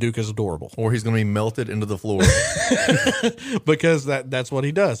because Duke is adorable. Or he's gonna be melted into the floor. Because that's what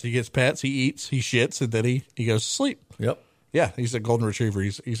he does. He gets pets, he eats, he shits, and then he goes to sleep. Yep. Yeah, he's a golden retriever.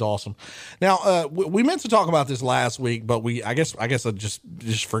 He's awesome. Now, we meant to talk about this last week, but I guess I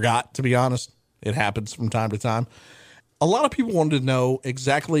just forgot, to be honest. It happens from time to time. A lot of people wanted to know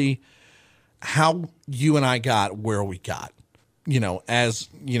exactly how you and I got where we got. As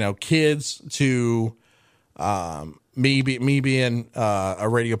kids to me being a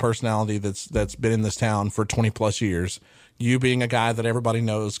radio personality that's been in this town for 20 plus years. You being a guy that everybody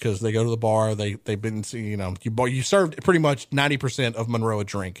knows because they go to the bar, they've been, you served pretty much 90% of Monroe a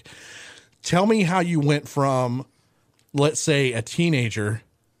drink. Tell me how you went from, let's say, a teenager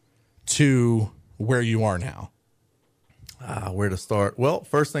to where you are now. Where to start? Well,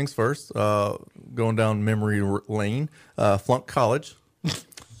 first things first, going down memory lane, flunked college,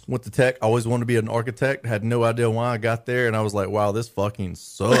 went to tech, always wanted to be an architect, had no idea why I got there, and I was like, wow, this fucking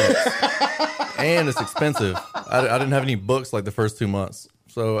sucks. And it's expensive. I didn't have any books like the first 2 months.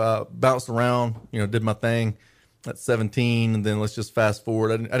 So bounced around, did my thing at 17. And then let's just fast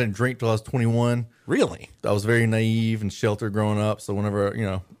forward. I didn't drink till I was 21. Really? I was very naive and sheltered growing up. So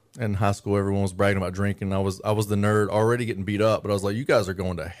whenever, in high school, everyone was bragging about drinking. I was the nerd already getting beat up. But I was like, you guys are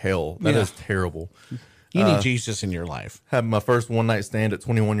going to hell. That is terrible. You need Jesus in your life. Had my first one-night stand at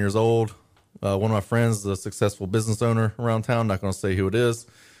 21 years old. One of my friends, a successful business owner around town, not going to say who it is.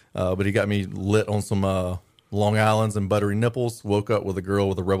 But he got me lit on some Long Islands and buttery nipples. Woke up with a girl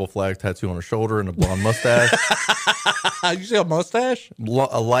with a rebel flag tattoo on her shoulder and a blonde mustache. You see a mustache?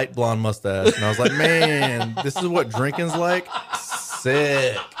 A light blonde mustache. And I was like, man, this is what drinking's like?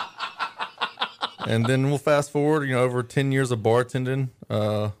 Sick. And then we'll fast forward, over 10 years of bartending.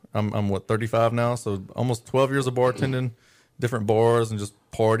 I'm 35 now, so almost 12 years of bartending, different bars and just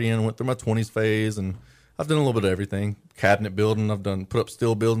partying. Went through my 20s phase, and I've done a little bit of everything. Cabinet building. I've put up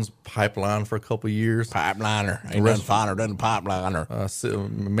steel buildings, pipeline for a couple of years. Pipeliner. Ain't nothing finer than a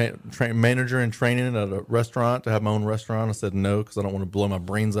pipeliner. Manager and training at a restaurant to have my own restaurant. I said no because I don't want to blow my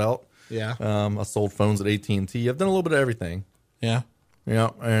brains out. Yeah. I sold phones at AT&T. I've done a little bit of everything. Yeah.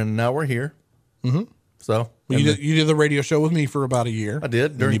 Yeah, and now we're here. Mm-hmm. So you did the radio show with me for about a year. I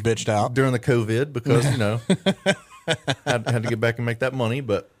did. You bitched out during the COVID because had to get back and make that money.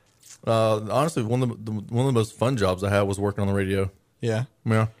 But honestly, one of the most fun jobs I had was working on the radio. Yeah.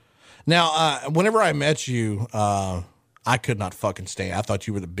 Yeah. Now, whenever I met you, I could not fucking stand. I thought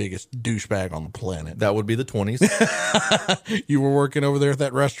you were the biggest douchebag on the planet. That would be the 20s. You were working over there at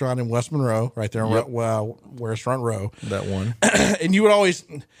that restaurant in West Monroe, right there on Restaurant Row. That one. And you would always...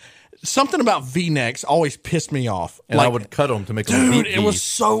 Something about V-necks always pissed me off. And I would cut them to make them dude, it was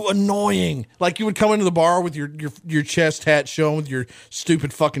so annoying. Like, you would come into the bar with your chest tat showing with your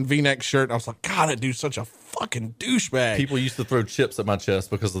stupid fucking V-neck shirt. And I was like, God, that dude's such a fucking douchebag. People used to throw chips at my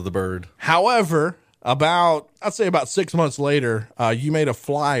chest because of the bird. However, I'd say about 6 months later, you made a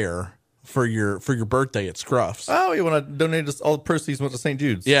flyer for your birthday at Scruff's. Oh, yeah, when I donated, all the proceeds went to St.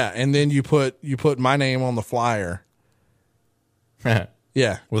 Jude's. Yeah, and then you put my name on the flyer.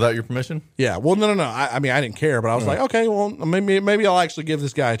 Yeah. Without your permission? Yeah. Well, no. I mean, I didn't care, but I was like, okay, well, maybe I'll actually give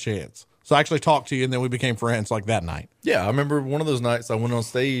this guy a chance. So I actually talked to you, and then we became friends like that night. Yeah, I remember one of those nights I went on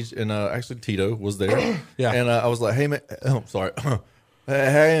stage, and actually Tito was there. Yeah. And I was like, hey, man, sorry.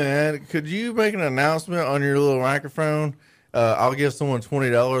 Hey, man, could you make an announcement on your little microphone? I'll give someone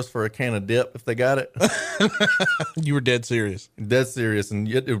 $20 for a can of dip if they got it. You were dead serious. Dead serious, and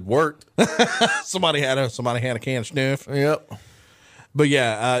it worked. Somebody had a can of sniff. Yep. But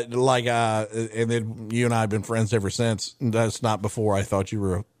yeah, and then you and I have been friends ever since. That's not before I thought you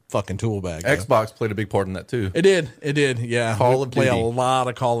were a fucking tool bag. Xbox played a big part in that too. It did. Yeah. Call of Duty. Play a lot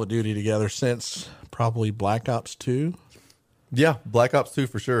of Call of Duty together since probably Black Ops 2. Yeah, Black Ops 2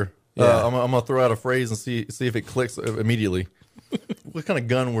 for sure. Yeah. I'm gonna throw out a phrase and see if it clicks immediately. What kind of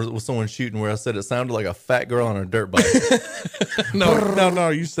gun was someone shooting where I said it sounded like a fat girl on a dirt bike? No.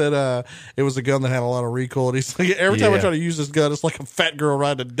 You said it was a gun that had a lot of recoil. And he's like, every time I try to use this gun, it's like a fat girl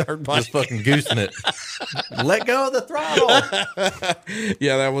riding a dirt bike. Just fucking goosing it. Let go of the throttle.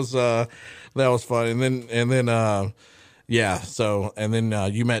 Yeah, that was fun. And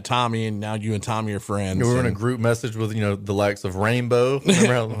then you met Tommy, and now you and Tommy are friends. We were in a group message with the likes of Rainbow.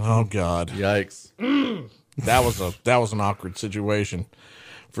 Oh God, yikes! That was an awkward situation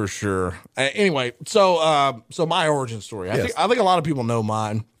for sure. Anyway, so my origin story. I think a lot of people know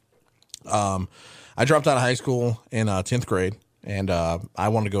mine. I dropped out of high school in 10th grade, and I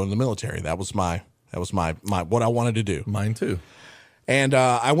wanted to go in the military. That was my what I wanted to do. Mine too. And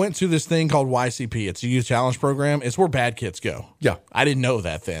I went to this thing called YCP. It's a youth challenge program. It's where bad kids go. Yeah. I didn't know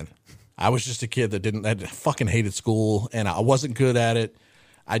that then. I was just a kid that fucking hated school, and I wasn't good at it.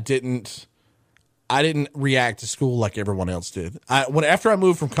 I didn't react to school like everyone else did. After I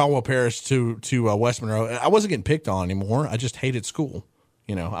moved from Caldwell Parish to West Monroe, I wasn't getting picked on anymore. I just hated school.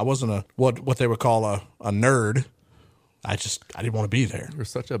 I wasn't what they would call a nerd. I didn't want to be there. You're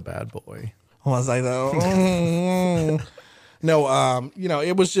such a bad boy. Was I though? No,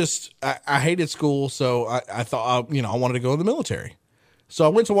 it was just I hated school, so I thought I wanted to go in the military. So I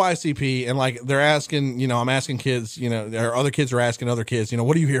went to YCP, and like they're asking, I'm asking kids, or other kids are asking other kids,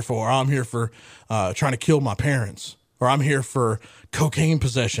 what are you here for? I'm here for trying to kill my parents, or I'm here for cocaine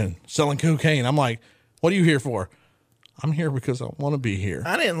possession, selling cocaine. I'm like, what are you here for? I'm here because I want to be here.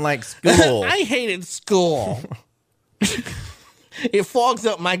 I didn't like school. I hated school. It fogs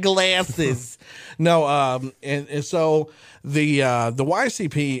up my glasses. No, and so the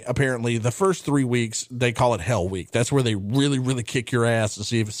YCP, apparently the first 3 weeks they call it Hell Week. That's where they really, really kick your ass to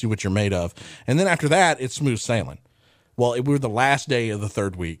see what you're made of. And then after that, it's smooth sailing. Well, we were the last day of the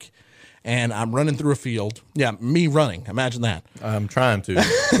third week, and I'm running through a field. Yeah, me running. Imagine that. I'm trying to.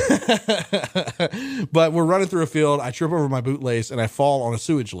 But we're running through a field. I trip over my bootlace, and I fall on a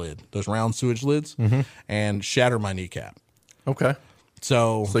sewage lid, those round sewage lids, and shatter my kneecap. Okay.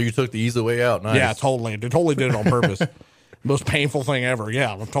 So you took the easy way out. Nice. Yeah, totally. They totally did it on purpose. Most painful thing ever.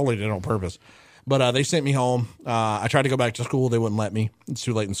 Yeah, I totally did it on purpose. But they sent me home. I tried to go back to school. They wouldn't let me. It's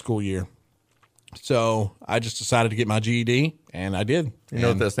too late in the school year. So I just decided to get my GED, and I did. You know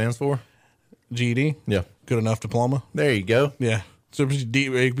what that stands for? GED? Yeah. Good enough diploma. There you go. Yeah. So it'd be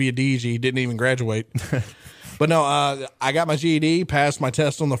a DG. Didn't even graduate. But no, I got my GED, passed my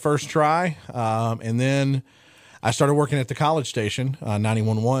test on the first try, and then I started working at the college station,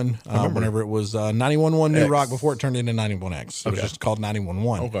 91.1, whenever it was 91.1 New Rock before it turned into 91X. It was just called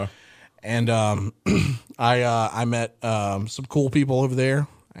 91.1. Okay. And I met some cool people over there.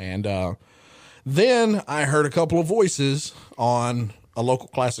 And then I heard a couple of voices on a local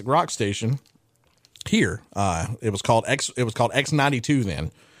classic rock station here. It was called X92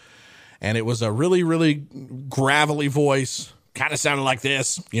 then. And it was a really, really gravelly voice. Kind of sounded like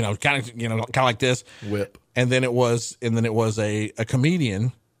this, kind of like this. Whip. And then it was a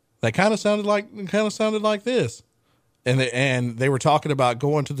comedian that kind of sounded like this. And they were talking about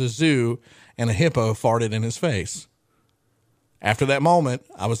going to the zoo and a hippo farted in his face. After that moment,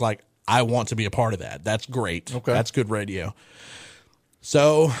 I was like, I want to be a part of that. That's great. Okay. That's good radio.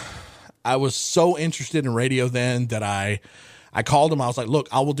 So I was so interested in radio then that I called them. I was like, look,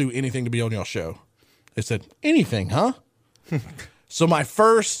 I will do anything to be on your show. They said, anything, huh? So my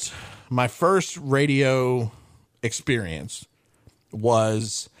first radio experience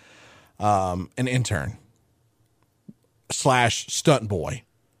was an intern / stunt boy.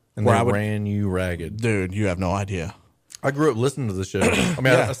 And they ran you ragged. Dude, you have no idea. I grew up listening to the show. I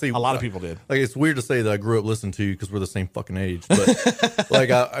mean, Yeah, I see a lot of people did. Like, it's weird to say that I grew up listening to you because we're the same fucking age. But like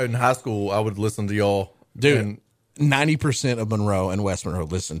in high school, I would listen to y'all. Dude, and 90% of Monroe and West Monroe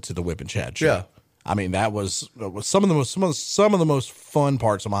listened to the Whip and Chad show. Yeah. I mean, that was some of the most fun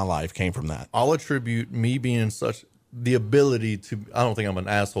parts of my life came from that. I'll attribute me being such the ability to. I don't think I'm an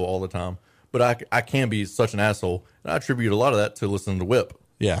asshole all the time, but I can be such an asshole, and I attribute a lot of that to listening to Whip.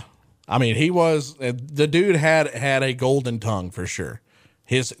 Yeah, I mean, the dude had a golden tongue for sure.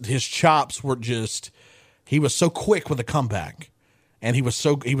 His chops were just. He was so quick with a comeback, and he was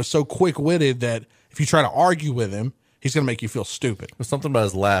so quick witted that if you try to argue with him, he's gonna make you feel stupid. There's something about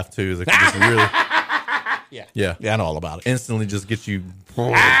his laugh too that just really. Yeah, I know all about it. Instantly just gets you.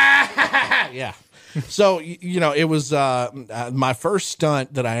 Yeah. So, it was my first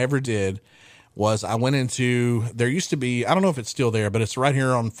stunt that I ever did was I went into, there used to be, I don't know if it's still there, but it's right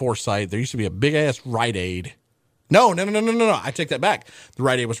here on Forsyth. There used to be a big ass Rite Aid. No. I take that back. The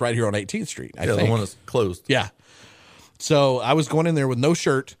Rite Aid was right here on 18th Street. I think. The one that's closed. Yeah. So I was going in there with no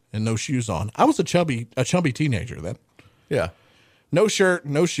shirt and no shoes on. I was a chubby teenager then. Yeah. no shirt,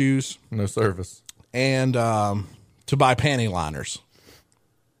 no shoes, no service, and to buy panty liners.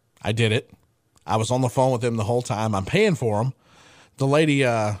 I did it. I was on the phone with him the whole time. I'm paying for them. The lady,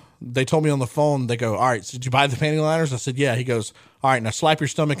 they told me on the phone, they go, all right, so did you buy the panty liners? I said, yeah. He goes, all right, now slap your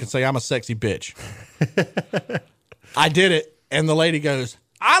stomach and say, I'm a sexy bitch. I did it. And the lady goes,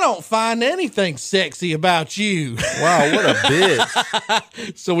 I don't find anything sexy about you. Wow, what a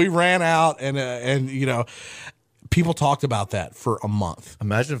bitch. So we ran out and you know, people talked about that for a month.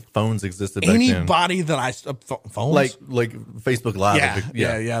 Imagine if phones existed back then. Anybody that I phones like Facebook Live.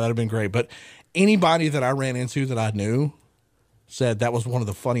 Yeah, that'd have been great. But anybody that I ran into that I knew said that was one of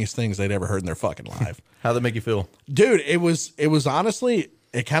the funniest things they'd ever heard in their fucking life. How'd that make you feel? Dude, it was honestly,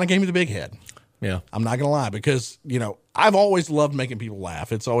 it kind of gave me the big head. Yeah. I'm not going to lie, because, you know, I've always loved making people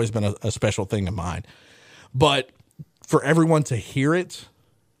laugh. It's always been a special thing of mine. But for everyone to hear it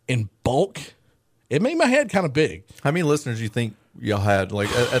in bulk, it made my head kind of big. How many listeners do you think y'all had,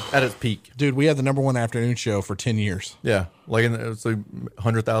 like, at its peak? Dude, we had the #1 afternoon show for 10 years. Yeah. Like, so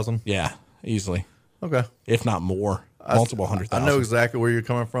 100,000? Yeah, easily. Okay. If not more. Multiple 100,000. I know exactly where you're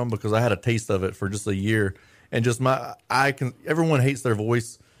coming from, because I had a taste of it for just a year. And just everyone hates their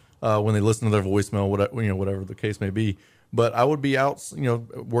voice. When they listen to their voicemail, whatever the case may be. But I would be out,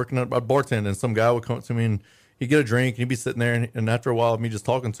 working at a bartender, and some guy would come up to me and he'd get a drink, and he'd be sitting there, and after a while of me just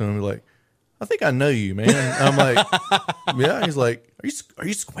talking to him, he'd be like, I think I know you, man. And I'm like, yeah. He's like, are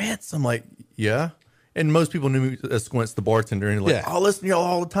you Squints? I'm like, yeah. And most people knew me as Squints, the bartender, and like, I listen to y'all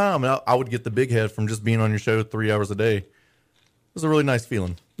all the time. And I would get the big head from just being on your show 3 hours a day. It was a really nice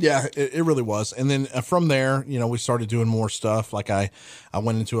feeling. Yeah, it really was. And then from there, we started doing more stuff. Like I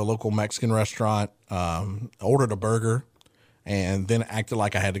went into a local Mexican restaurant, ordered a burger, and then acted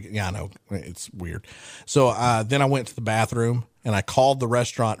like I had to. Yeah, I know, it's weird. So then I went to the bathroom, and I called the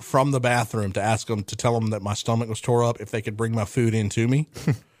restaurant from the bathroom to ask them to tell them that my stomach was tore up, if they could bring my food in to me.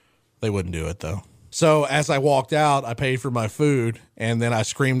 They wouldn't do it, though. So as I walked out, I paid for my food, and then I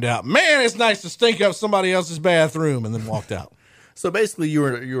screamed out, man, it's nice to stink up somebody else's bathroom, and then walked out. So basically, you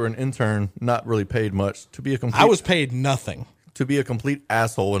were an intern, not really paid much, to be a complete. I was paid nothing to be a complete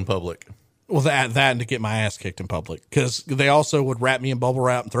asshole in public. Well, that and to get my ass kicked in public, because they also would wrap me in bubble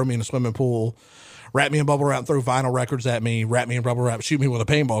wrap and throw me in a swimming pool, wrap me in bubble wrap and throw vinyl records at me, wrap me in bubble wrap, shoot me with a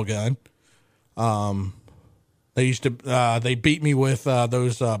paintball gun. They used to they beat me with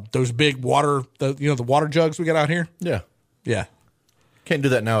those big water, the water jugs we got out here. Yeah. Can't do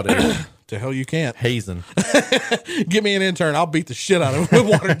that nowadays. To hell you can't. Hazing. Give me an intern. I'll beat the shit out of him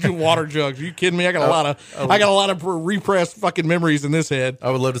with water jugs. Are you kidding me? I got a lot of repressed fucking memories in this head. I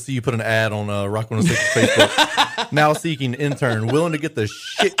would love to see you put an ad on Rock 106 Facebook. Now seeking intern, willing to get the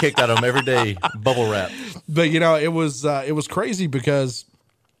shit kicked out of him every day. Bubble wrap. But it was crazy because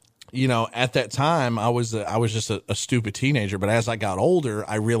at that time I was just a stupid teenager. But as I got older,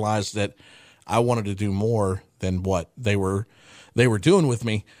 I realized that I wanted to do more than what they were doing with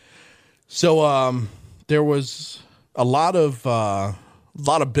me. So there was a lot of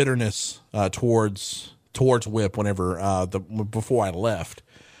bitterness towards Whip whenever before I left,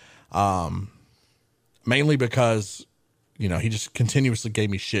 mainly because he just continuously gave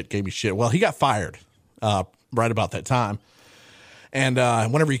me shit. Well, he got fired right about that time, and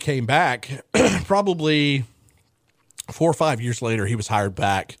whenever he came back, probably 4 or 5 years later, he was hired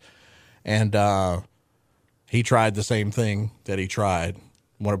back, and he tried the same thing that he tried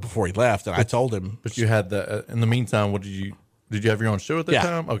before he left, and I told him. But you had the. In the meantime, what did you have your own show at that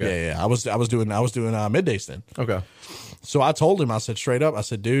time? Okay, yeah. I was doing middays then. Okay. So I told him, I said straight up, I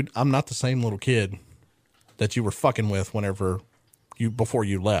said, dude, I'm not the same little kid that you were fucking with before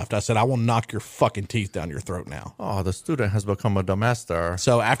you left. I said, I will knock your fucking teeth down your throat now. Oh, the student has become a master.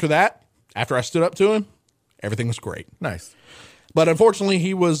 So after I stood up to him, everything was great. Nice. But unfortunately,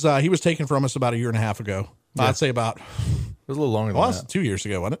 he was taken from us about 1.5 years ago. Yeah. I'd say about. It was a little longer than that. 2 years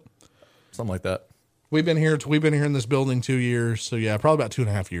ago, wasn't it? Something like that. We've been here in this building 2 years. So yeah, probably about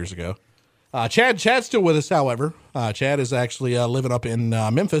 2.5 years ago. Chad's still with us, however. Chad is actually living up in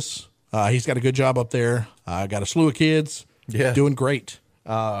Memphis. He's got a good job up there. Got a slew of kids. Yeah. Doing great.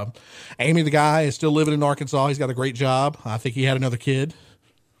 Amy, the guy, is still living in Arkansas. He's got a great job. I think he had another kid.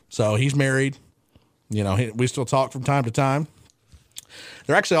 So he's married. We still talk from time to time.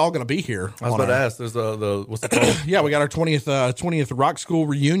 They're actually all going to be here. I was about to ask. There's what's it called? Yeah, we got our 20th Rock School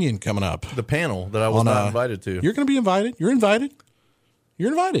reunion coming up. The panel that I was not invited to. You're going to be invited. You're invited.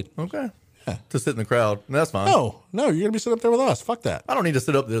 Okay. Yeah. To sit in the crowd. And that's fine. No, you're going to be sitting up there with us. Fuck that. I don't need to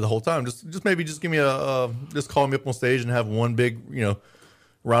sit up there the whole time. Just give me just call me up on stage and have one big,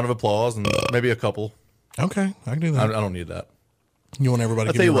 round of applause and maybe a couple. Okay, I can do that. I don't need that. You want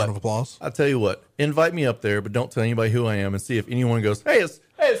everybody to give you a round of applause? I'll tell you what. Invite me up there, but don't tell anybody who I am, and see if anyone goes, hey, it's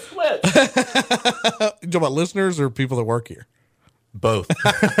Switch. You talking about listeners or people that work here? Both.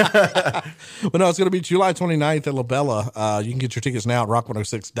 But no, it's going to be July 29th at La Bella. You can get your tickets now at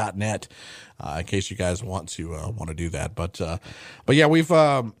rock106.net in case you guys want to do that. But yeah,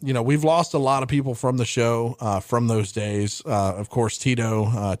 we've lost a lot of people from the show from those days. Of course,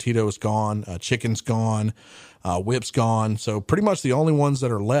 Tito's gone. Chicken's gone. Whip's gone. So pretty much the only ones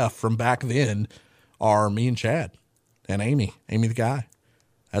that are left from back then are me and Chad and Amy the guy.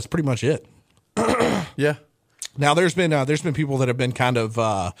 That's pretty much it. Yeah. Now there's been people that have been kind of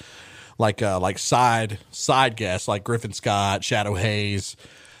like side guests, like Griffin Scott, Shadow Hayes,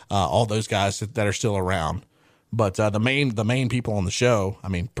 all those guys that are still around. But the main people on the show, I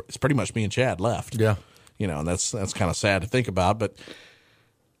mean, it's pretty much me and Chad left. Yeah, and that's kind of sad to think about. But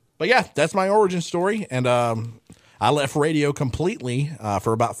yeah, that's my origin story. And I left radio completely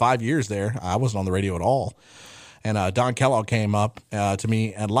for about 5 years there. I wasn't on the radio at all. And Don Kellogg came up to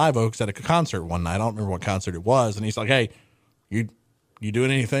me at Live Oaks at a concert one night. I don't remember what concert it was. And he's like, hey, you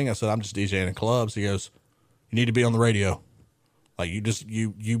doing anything? I said, I'm just DJing in clubs. He goes, you need to be on the radio. Like,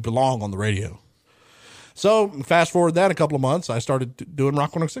 you belong on the radio. So fast forward that a couple of months, I started doing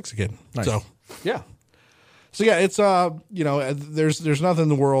Rock 106 again. Nice. So, yeah. It's, there's nothing in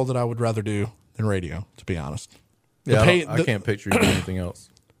the world that I would rather do than radio, to be honest. Yeah, I can't picture you doing anything else.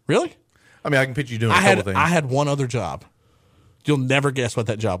 Really? I mean, I can picture you doing a couple things. I had one other job. You'll never guess what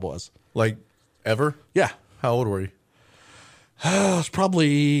that job was. Like, ever? Yeah. How old were you? I was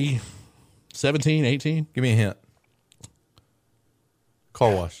probably 17, 18. Give me a hint.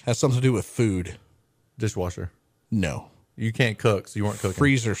 Car wash. Has something to do with food. Dishwasher. No. You can't cook, so you weren't cooking.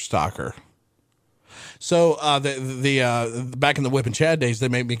 Freezer stocker. So the back in the Whip and Chad days, they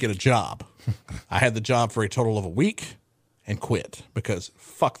made me get a job. I had the job for a total of a week and quit because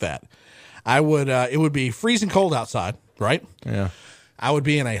fuck that. It would be freezing cold outside, right? Yeah. I would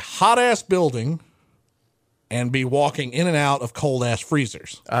be in a hot ass building and be walking in and out of cold ass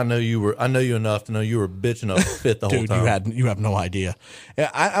freezers. I know you enough to know you were bitching up a fit the whole time. Dude, you have no idea.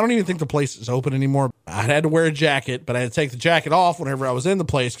 I don't even think the place is open anymore. I had to wear a jacket, but I had to take the jacket off whenever I was in the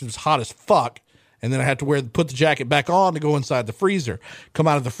place because it was hot as fuck. And then I had to put the jacket back on to go inside the freezer. Come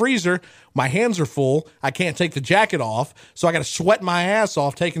out of the freezer, my hands are full. I can't take the jacket off, so I got to sweat my ass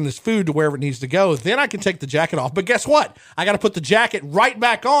off taking this food to wherever it needs to go. Then I can take the jacket off. But guess what? I got to put the jacket right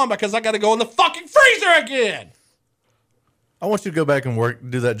back on because I got to go in the fucking freezer again. I want you to go back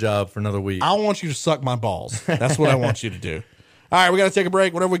and do that job for another week. I want you to suck my balls. That's what I want you to do. All right, we got to take a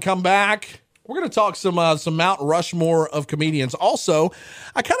break. Whenever we come back, we're going to talk some Mount Rushmore of comedians. Also,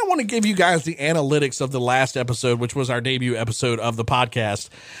 I kind of want to give you guys the analytics of the last episode, which was our debut episode of the podcast.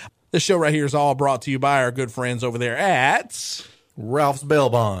 This show right here is all brought to you by our good friends over there at Ralph's Bail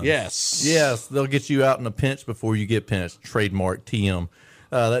Bonds. Yes, they'll get you out in a pinch before you get pinched. Trademark TM.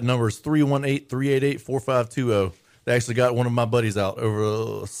 That number is 318-388-4520. They actually got one of my buddies out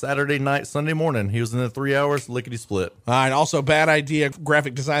over Saturday night, Sunday morning. He was in there 3 hours, lickety split. All right. Also, Bad Idea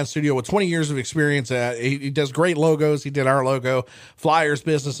Graphic Design Studio with 20 years of experience. He does great logos. He did our logo, flyers,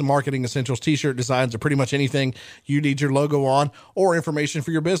 business and marketing essentials, t-shirt designs, or pretty much anything you need your logo on or information for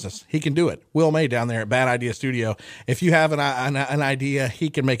your business. He can do it. Will May down there at Bad Idea Studio. If you have an idea,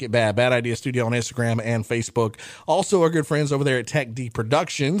 he can make it bad. Bad Idea Studio on Instagram and Facebook. Also, our good friends over there at Tech D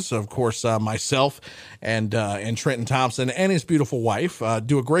Productions. Of course, myself and Trenton Thompson and his beautiful wife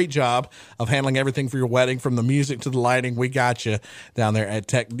do a great job of handling everything for your wedding, from the music to the lighting. We got you down there at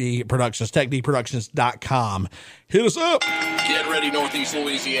Tech D Productions, techdproductions.com. Hit us up. Get ready, Northeast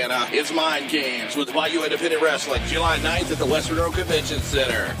Louisiana. It's Mind Games with Bayou Independent Wrestling, July 9th at the Western Road Convention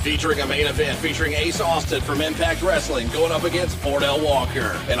Center. Featuring a main event featuring Ace Austin from Impact Wrestling going up against Fordell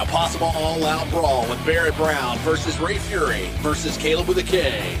Walker. And a possible all-out brawl with Barrett Brown versus Ray Fury versus Caleb with a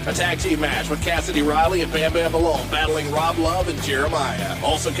K. A tag team match with Cassidy Riley and Bam Bam Malone battling Rob Love and Jeremiah.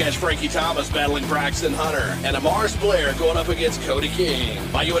 Also catch Frankie Thomas battling Braxton Hunter. And Amaris Blair going up against Cody King.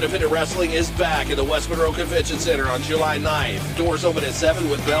 Bayou Independent Wrestling is back at the West Monroe Convention Center on July 9th. Doors open at 7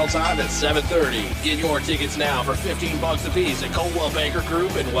 with bell time at 7:30. Get your tickets now for $15 a piece at Coldwell Banker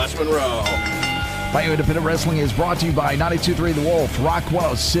Group in West Monroe. Bayou Independent Wrestling is brought to you by 92.3 The Wolf, Rock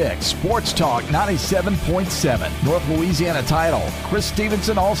 106, Sports Talk 97.7, North Louisiana Title, Chris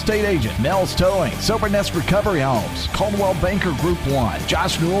Stevenson Allstate Agent, Nels Towing, Sober Nest Recovery Homes, Coldwell Banker Group 1,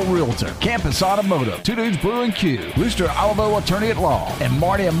 Josh Newell Realtor, Campus Automotive, Two Dudes Brew and Q, Rooster Olivo Attorney at Law, and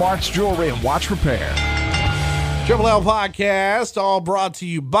Marty and Mark's Jewelry and Watch Repair. Triple L Podcast, all brought to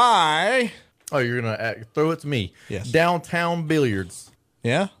you by... Oh, you're going to throw it to me. Yes. Downtown Billiards.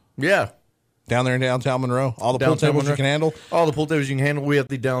 Yeah? Yeah. down there in downtown Monroe. All the pool tables you can handle. All the pool tables you can handle. We have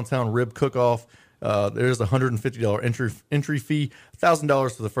the downtown rib cook-off. There's a $150 entry fee.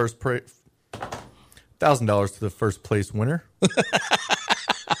 $1,000 to the $1,000 to the first place winner.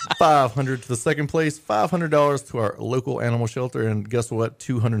 $500 to the second place. $500 to our local animal shelter, and guess what?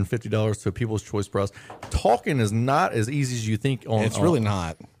 $250 to a People's Choice Prize. Talking is not as easy as you think. It's really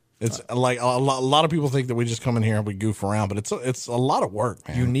not. It's like a lot of people think that we just come in here and we goof around, but it's a lot of work,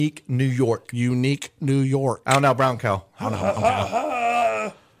 man. Unique New York. Out now, brown cow.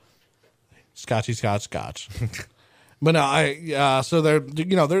 Scotchy, Scotch. But no, so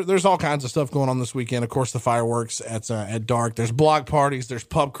there's all kinds of stuff going on this weekend. Of course, the fireworks at dark. There's block parties. There's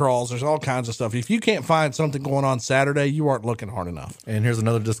pub crawls. There's all kinds of stuff. If you can't find something going on Saturday, you aren't looking hard enough. And here's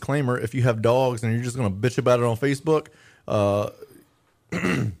another disclaimer: if you have dogs and you're just going to bitch about it on Facebook,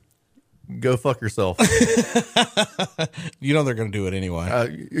 go fuck yourself. You know they're going to do it anyway. Are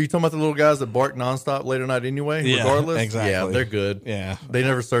you talking about the little guys that bark nonstop late at night anyway? Yeah, regardless? exactly. Yeah, they're good. Yeah. They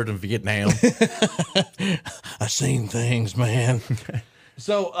never served in Vietnam. I've seen things, man.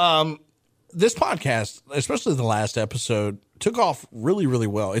 So this podcast, especially the last episode, took off really, really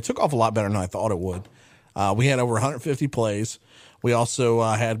well. It took off a lot better than I thought it would. We had over 150 plays. We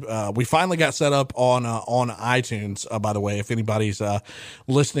also we finally got set up on iTunes. By the way, if anybody's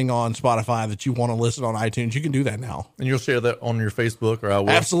listening on Spotify that you want to listen on iTunes, you can do that now. And you'll share that on your Facebook, or I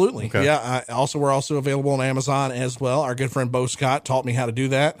will. Absolutely. Okay. Yeah. We're also available on Amazon as well. Our good friend Bo Scott taught me how to do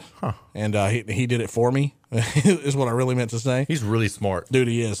that. Huh. And he did it for me, is what I really meant to say. He's really smart. Dude,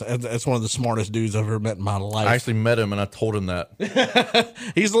 he is. That's one of the smartest dudes I've ever met in my life. I actually met him, and I told him that.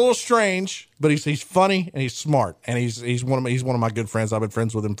 He's a little strange, but he's funny and he's smart, and he's one of my good friends. I've been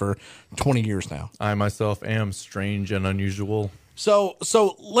friends with him for 20 years now. I myself am strange and unusual. So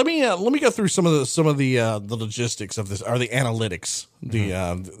let me go through some of the logistics of this, or the analytics,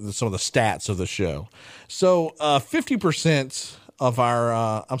 some of the stats of the show. So 50% of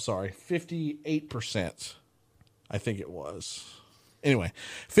our 58%, I think it was. Anyway,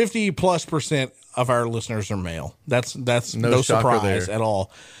 50+% of our listeners are male. That's no surprise at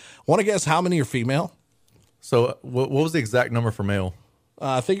all. Want to guess how many are female? So what was the exact number for male?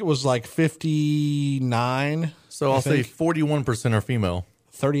 I think it was like 59. So I'll say 41% are female.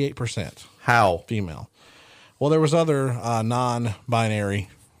 38%. How? Female. Well, there was other non-binary,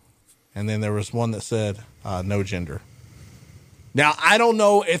 and then there was one that said no gender. Now, I don't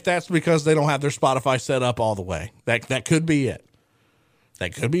know if that's because they don't have their Spotify set up all the way. That could be it.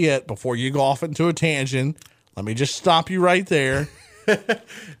 That could be it. Before you go off into a tangent, let me just stop you right there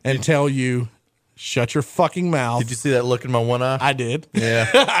and tell you, shut your fucking mouth. Did you see that look in my one eye? I did. Yeah.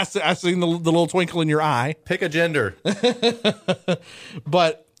 I seen the little twinkle in your eye. Pick a gender.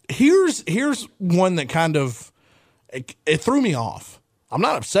 But here's one that kind of, it threw me off. I'm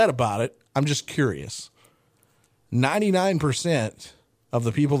not upset about it. I'm just curious. 99% of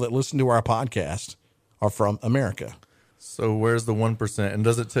the people that listen to our podcast are from America. So where's the 1%? And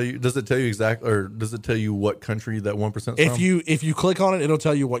does it tell you exactly, or does it tell you what country that 1% is from? If you click on it, it'll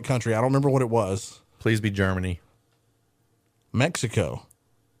tell you what country. I don't remember what it was. Please be Germany. Mexico.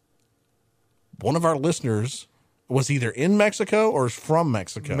 One of our listeners was either in Mexico or is from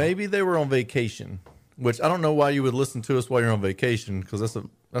Mexico. Maybe they were on vacation, which I don't know why you would listen to us while you're on vacation, because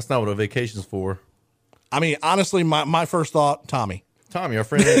that's not what a vacation's for. I mean, honestly, my first thought, Tommy, our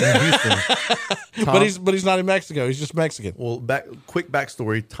friend in Houston. But he's not in Mexico. He's just Mexican. Well, quick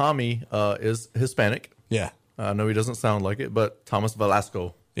backstory. Tommy is Hispanic. Yeah. I know he doesn't sound like it, but Thomas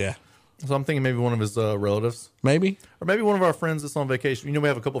Velasco. Yeah. So I'm thinking maybe one of his relatives. Maybe. Or maybe one of our friends that's on vacation. You know, we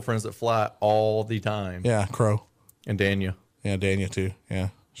have a couple of friends that fly all the time. Yeah, Crow. And Dania. Yeah, Dania too. Yeah.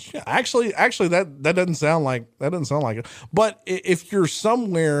 Actually, that doesn't sound like it. But if you're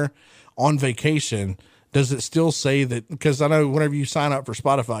somewhere on vacation, does it still say that? Because I know whenever you sign up for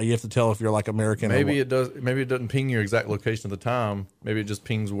Spotify, you have to tell if you're like American. Maybe it does. Maybe it doesn't ping your exact location at the time. Maybe it just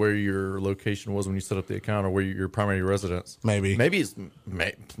pings where your location was when you set up the account, or where your primary residence. Maybe this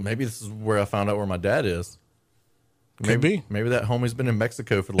is where I found out where my dad is. Could be. Maybe that homie's been in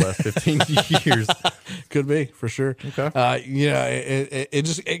Mexico for the last 15 years. Could be, for sure. Okay.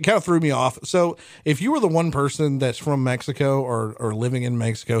 It kind of threw me off. So if you were the one person that's from Mexico or living in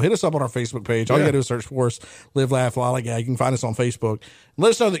Mexico, hit us up on our Facebook page. All you got to do is search for us, Live, Laugh, Lollygag. You can find us on Facebook. Let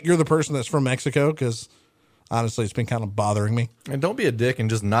us know that you're the person that's from Mexico, because honestly, it's been kind of bothering me. And don't be a dick and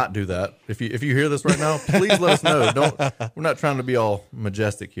just not do that. If you hear this right now, please let us know. We're not trying to be all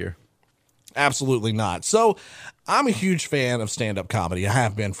majestic here. Absolutely not. So I'm a huge fan of stand-up comedy. I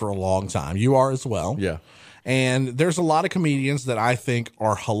have been for a long time. You are as well. Yeah. And there's a lot of comedians that I think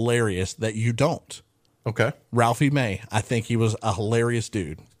are hilarious that you don't. Okay. Ralphie May. I think he was a hilarious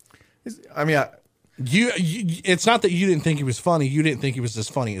dude. It's not that you didn't think he was funny. You didn't think he was as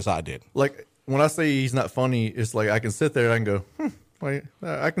funny as I did. Like when I say he's not funny, it's like I can sit there and I can go, wait,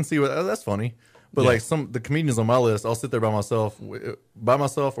 I can see that's funny. But like the comedians on my list, I'll sit there by myself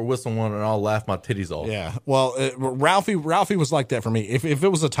or with someone, and I'll laugh my titties off. Yeah. Well, Ralphie was like that for me. If it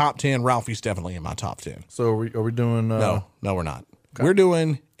was a top 10, Ralphie's definitely in my top 10. So are we doing? No, we're not. Okay. We're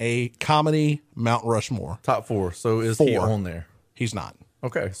doing a comedy Mount Rushmore. Top 4. So is he on there? He's not.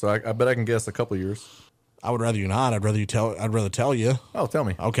 Okay, so I bet I can guess a couple years. I would rather you not. I'd rather tell you. Oh, tell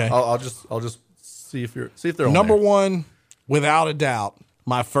me. Okay. I'll just see if they're on number there. one, without a doubt.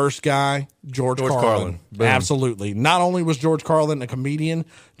 My first guy, George Carlin. Absolutely. Not only was George Carlin a comedian,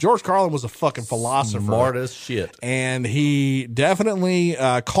 George Carlin was a fucking philosopher. Smart as shit. And he definitely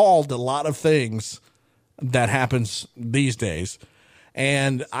called a lot of things that happens these days.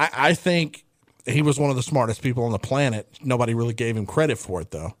 And I think he was one of the smartest people on the planet. Nobody really gave him credit for it,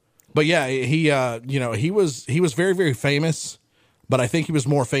 though. But yeah, he was very, very famous. But I think he was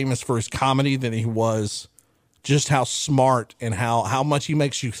more famous for his comedy than he was just how smart and how much he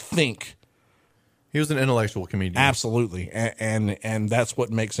makes you think. He was an intellectual comedian. Absolutely. And that's what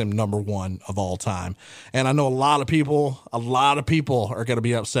makes him number one of all time. And I know a lot of people are going to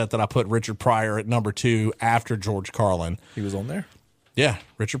be upset that I put Richard Pryor at number 2 after George Carlin. He was on there? Yeah,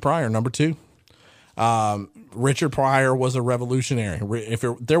 Richard Pryor, number 2. Richard Pryor was a revolutionary. If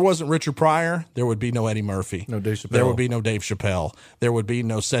there wasn't Richard Pryor, there would be no Eddie Murphy. No Dave Chappelle. There would be no Dave Chappelle. There would be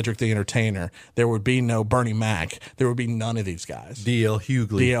no Cedric the Entertainer. There would be no Bernie Mac. There would be none of these guys. D.L.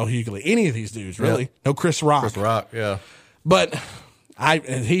 Hughley. Any of these dudes, really. Yep. No Chris Rock. Chris Rock, yeah. But I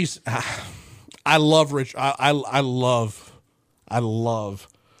love Rich. I love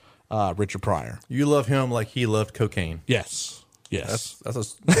Richard Pryor. You love him like he loved cocaine. Yes. That's a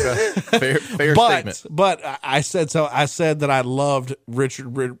fair statement. But I said that I loved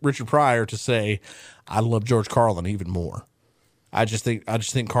Richard Pryor to say I love George Carlin even more. I just think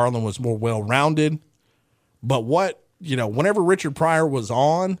Carlin was more well-rounded. But whenever Richard Pryor was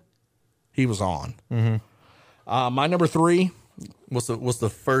on, he was on. Mm-hmm. My number 3. What's the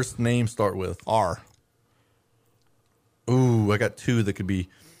first name start with? R. Ooh, I got 2 that could be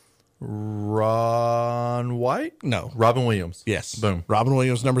Ron White? No. Robin Williams. Yes. Boom. Robin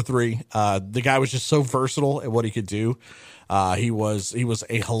Williams, number 3. The guy was just so versatile at what he could do. He was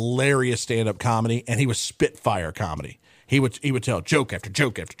a hilarious stand-up comedy, and he was spitfire comedy. He would tell joke after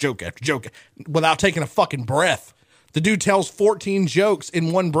joke after joke after joke without taking a fucking breath. The dude tells 14 jokes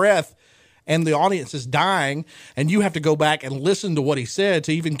in one breath, and the audience is dying, and you have to go back and listen to what he said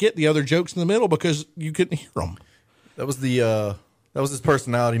to even get the other jokes in the middle because you couldn't hear them. That was his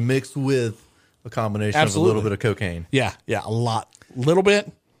personality mixed with a combination of a little bit of cocaine. Yeah, a lot. Little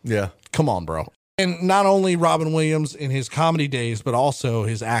bit? Yeah. Come on, bro. And not only Robin Williams in his comedy days, but also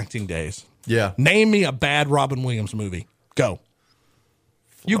his acting days. Yeah. Name me a bad Robin Williams movie. Go.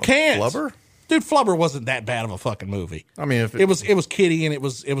 You can't. Flubber? Dude, Flubber wasn't that bad of a fucking movie. I mean, it was kiddie and it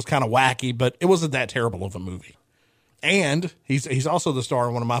was kind of wacky, but it wasn't that terrible of a movie. And he's also the star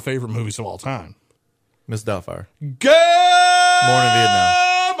in one of my favorite movies of all time. Miss Doubtfire. Good Morning,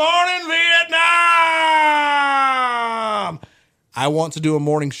 Vietnam. Morning, Vietnam. I want to do a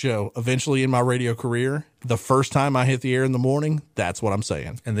morning show eventually in my radio career. The first time I hit the air in the morning, that's what I'm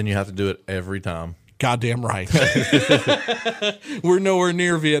saying. And then you have to do it every time. Goddamn right. We're nowhere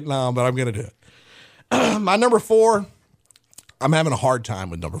near Vietnam, but I'm going to do it. My number 4, I'm having a hard time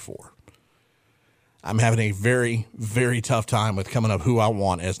with number 4. I'm having a very, very tough time with coming up who I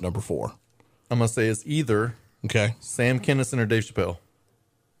want as number 4. I'm going to say it's either Sam Kinison or Dave Chappelle.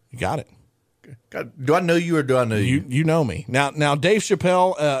 You got it. God, do I know you or do I know you? You know me. Now Dave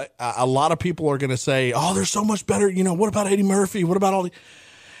Chappelle, a lot of people are going to say, oh, they're so much better. What about Eddie Murphy? What about all the...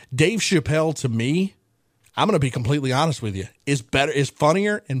 Dave Chappelle, to me, I'm going to be completely honest with you, is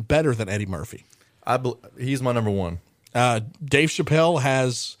funnier and better than Eddie Murphy. He's my number 1. Dave Chappelle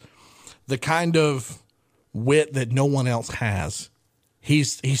has the kind of wit that no one else has. He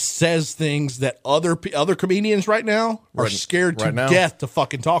says things that other comedians right now are scared to death to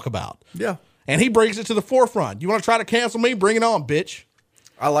fucking talk about. Yeah. And he brings it to the forefront. You want to try to cancel me? Bring it on, bitch.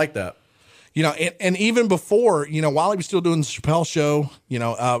 I like that. And even before, while he was still doing the Chappelle Show,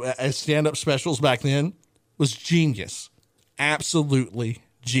 as stand-up specials back then, was genius. Absolutely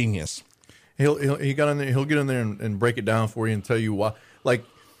genius. He'll get in there and break it down for you and tell you why. Like,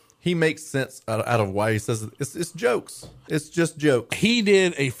 he makes sense out of why he says it. It's jokes. It's just jokes. He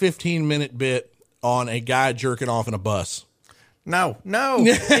did a 15-minute bit on a guy jerking off in a bus. No.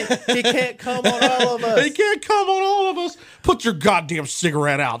 he can't come on all of us. He can't come on all of us. Put your goddamn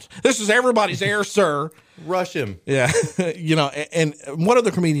cigarette out. This is everybody's air, sir. Rush him. Yeah. And what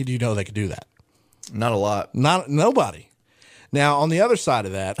other comedian do you know that could do that? Not a lot. Nobody. Now, on the other side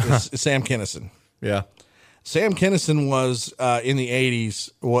of that is Sam Kinison. Yeah. Sam Kinison was, in the 80s,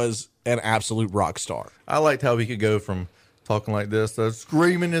 was an absolute rock star. I liked how he could go from talking like this to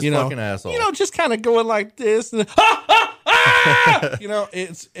screaming his fucking ass off. Just kind of going like this. And,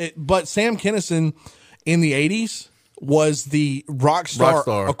 but Sam Kinison in the 80s was the rock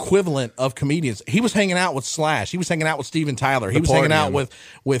star equivalent of comedians. He was hanging out with Slash. He was hanging out with Steven Tyler. He was hanging out with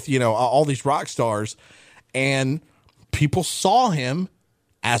all these rock stars. And people saw him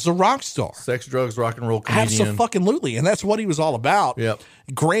as a rock star. Sex, drugs, rock and roll comedian. Absolutely. And that's what he was all about. Yep.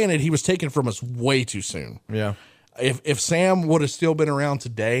 Granted, he was taken from us way too soon. Yeah. If Sam would have still been around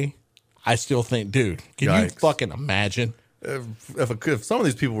today, I still think, dude, can you fucking imagine? If some of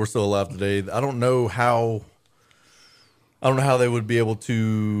these people were still alive today, I don't know how they would be able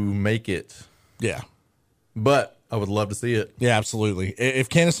to make it. Yeah. But I would love to see it. Yeah, absolutely. If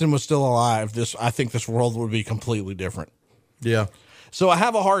Kinison was still alive, I think this world would be completely different. Yeah. So I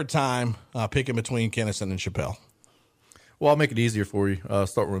have a hard time picking between Kinison and Chappelle. Well, I'll make it easier for you.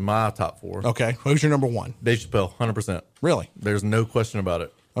 Start with my top 4. Okay. Who's your number 1? Dave Chappelle, 100%. Really? There's no question about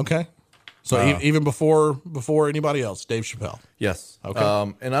it. Okay. So even before anybody else, Dave Chappelle. Yes.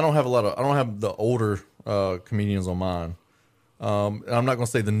 Okay. And I don't have the older comedians on mine. I'm not going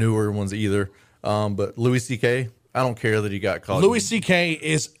to say the newer ones either. But Louis C.K., I don't care that he got caught. Louis C.K.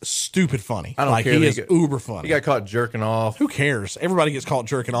 is stupid funny. I don't care. He is uber funny. He got caught jerking off. Who cares? Everybody gets caught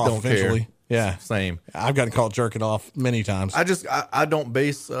jerking off eventually. Care. Yeah. Same. I've gotten caught jerking off many times. I don't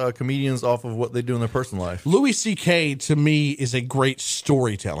base comedians off of what they do in their personal life. Louis C.K. to me is a great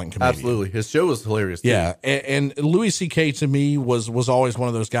storytelling comedian. Absolutely. His show was hilarious too. Yeah. And Louis C.K. to me was always one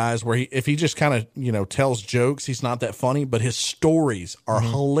of those guys where if he just kind of, tells jokes, he's not that funny, but his stories are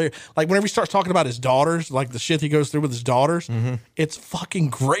hilarious. Like whenever he starts talking about his daughters, like the shit he goes through with his daughters, it's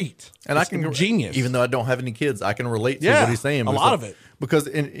fucking great. And it's genius. Even though I don't have any kids, I can relate to what he's saying. A lot of it. Because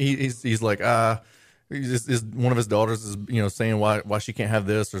he's like, one of his daughters is, saying why she can't have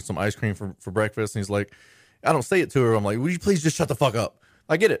this or some ice cream for breakfast. And he's like, I don't say it to her. I'm like, will you please just shut the fuck up?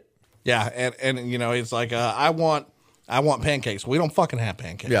 I get it. Yeah. And it's like, I want pancakes. We don't fucking have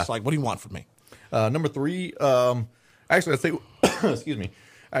pancakes. Yeah. Like, what do you want from me? Number 3, actually, I'd say, excuse me.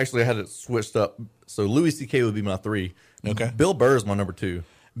 Actually, I had it switched up. So Louis C.K. would be my 3. Okay. Bill Burr is my number 2.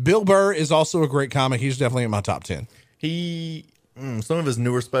 Bill Burr is also a great comic. He's definitely in my top 10. Some of his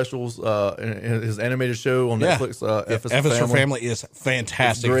newer specials, his animated show on Netflix, F is for Family is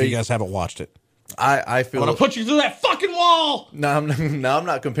fantastic. If you guys haven't watched it, I feel I'm gonna put you through that fucking wall. No, I'm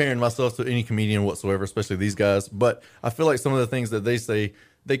not comparing myself to any comedian whatsoever, especially these guys. But I feel like some of the things that they say,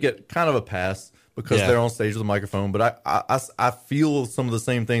 they get kind of a pass because they're on stage with a microphone. But I feel some of the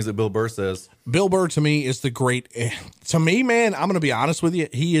same things that Bill Burr says. Bill Burr to me is the great. To me, man, I'm gonna be honest with you.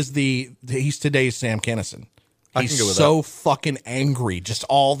 He's today's Sam Kinison. He's so fucking angry just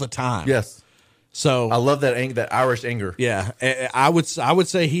all the time. Yes. So I love that Irish anger. Yeah, I would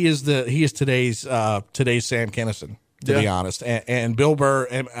say he is today's Sam Kinison, to be honest. And Bill Burr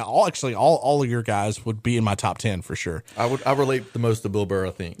and all of your guys would be in my top 10 for sure. I relate the most to Bill Burr,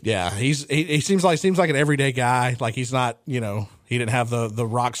 I think. Yeah, he seems like an everyday guy. Like he's not, he didn't have the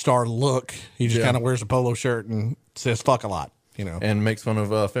rock star look. He just kind of wears a polo shirt and says fuck a lot, and makes fun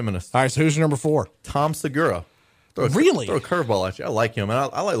of feminists. All right, so who's your number 4? Tom Segura. Really? Throw a curveball at you. I like him, and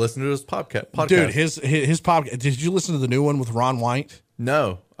I like listening to his podcast. Dude, his podcast. Did you listen to the new one with Ron White?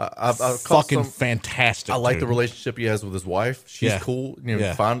 No, I fucking fantastic. I like the relationship he has with his wife. She's cool.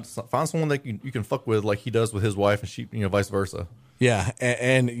 Find someone that you can fuck with like he does with his wife, and she, vice versa. Yeah,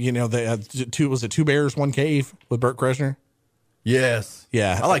 and was it Two Bears, One Cave with Burt Kreischer? Yes.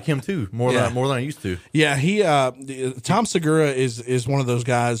 Yeah. I like him too more than I used to. Yeah, Tom Segura is one of those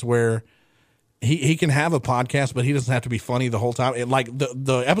guys where he can have a podcast, but he doesn't have to be funny the whole time. Like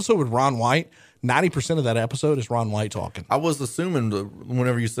the episode with Ron White, 90% of that episode is Ron White talking. I was assuming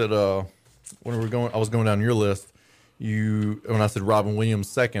whenever you said I was going down your list. When I said Robin Williams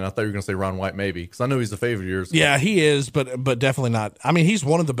second, I thought you were going to say Ron White maybe because I know he's a favorite of yours. Yeah, he is, but definitely not. I mean, he's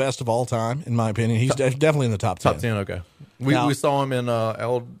one of the best of all time in my opinion. He's definitely in the top 10. Top 10, okay. We saw him in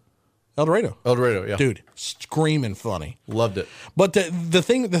El Dorado. El Dorado, yeah. Dude, screaming funny. Loved it. But the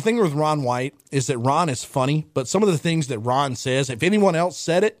thing with Ron White is that Ron is funny, but some of the things that Ron says, if anyone else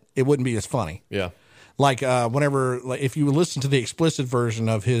said it, it wouldn't be as funny. Yeah. Like if you listen to the explicit version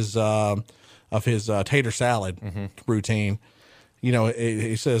of his tater salad routine,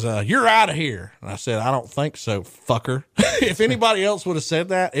 he says, "You're out of here." And I said, "I don't think so, fucker." If anybody else would have said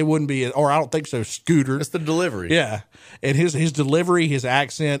that, it wouldn't be, or "I don't think so, Scooter." It's the delivery. Yeah. And his delivery, his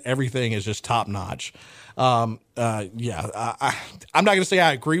accent, everything is just top notch. I'm not going to say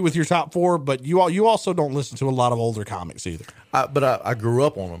I agree with your top 4, but you also don't listen to a lot of older comics either. But I grew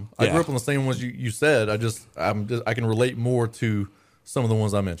up on them. I grew up on the same ones you said. I can relate more to some of the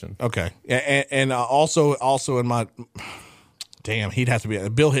ones I mentioned. Okay. And also in my, damn, he'd have to be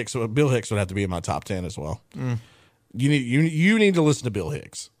Bill Hicks. Bill Hicks would have to be in my top 10 as well. You need to listen to Bill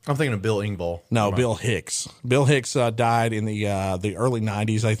Hicks. I'm thinking of Bill Engvall. No, Bill Hicks. Bill Hicks died in the early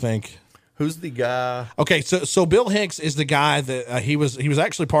 90s, I think. Who's the guy? Okay, so Bill Hicks is the guy that he was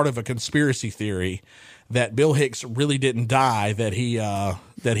actually part of a conspiracy theory that Bill Hicks really didn't die, that he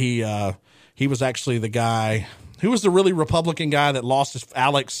was actually the guy who was the really Republican guy that lost his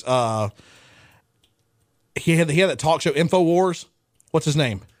Alex he had that talk show InfoWars. What's his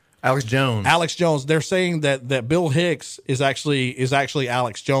name? Alex Jones. Alex Jones. They're saying that Bill Hicks is actually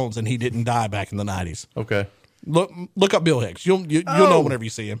Alex Jones and he didn't die back in the 90s. Okay. Look up Bill Hicks. You'll know whenever you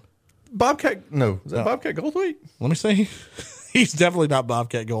see him. Bobcat? No, is that Bobcat Goldthwait? Let me see. He's definitely not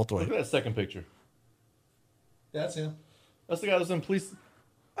Bobcat Look Goldthwait. at that second picture. Yeah, that's him. That's the guy that's in Police.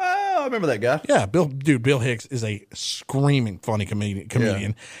 Oh, I remember that guy. Yeah, Bill Hicks is a screaming funny comedian.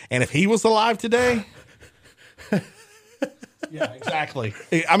 Yeah. And if he was alive today, yeah, exactly.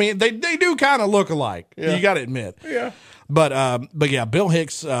 I mean, they do kind of look alike. Yeah. You got to admit. Yeah. But yeah, Bill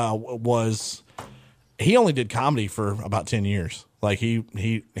Hicks he only did comedy for about 10 years. Like he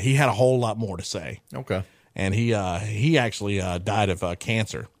had a whole lot more to say. Okay. And he actually died of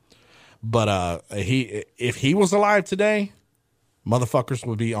cancer. But if he was alive today, motherfuckers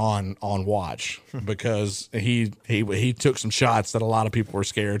would be on watch because he took some shots that a lot of people were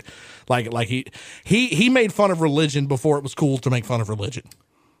scared. Like he made fun of religion before it was cool to make fun of religion.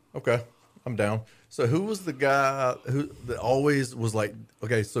 Okay, I'm down. So who was the guy that always was like,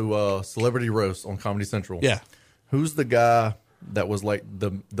 okay, so Celebrity Roast on Comedy Central. Yeah. Who's the guy that was like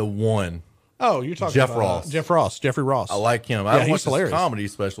the one? Oh, you're talking Jeff about Ross. Jeffrey Ross. I like him. I don't watch his comedy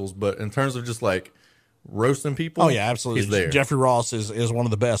specials, but in terms of just like roasting people, oh yeah, absolutely. he's there. Jeffrey Ross is one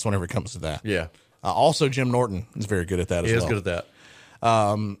of the best whenever it comes to that. Yeah. Also, Jim Norton is very good at that as well. He is good at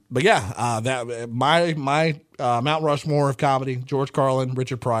that. But yeah, that my Mount Rushmore of comedy: George Carlin,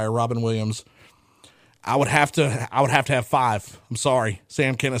 Richard Pryor, Robin Williams. I would have to have 5. I'm sorry,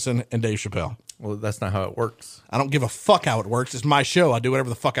 Sam Kinison and Dave Chappelle. Well, that's not how it works. I don't give a fuck how it works. It's my show. I do whatever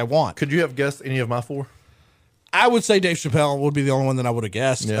the fuck I want. Could you have guessed any of my 4? I would say Dave Chappelle would be the only one that I would have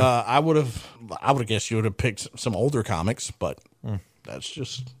guessed. Yeah. I would have guessed you would have picked some older comics, but that's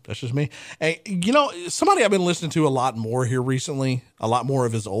just me. Hey, somebody I've been listening to a lot more here recently, a lot more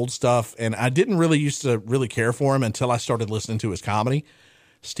of his old stuff, and I didn't really used to really care for him until I started listening to his comedy.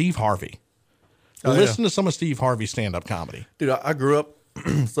 Steve Harvey. Listen to some of Steve Harvey's stand-up comedy. Dude, I grew up.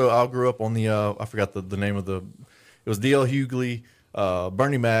 So I grew up on the I forgot the name of it was D.L. Hughley,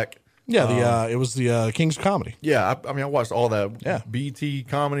 Bernie Mac. Yeah, it was the King's Comedy. Yeah, I mean I watched all that. Yeah. BT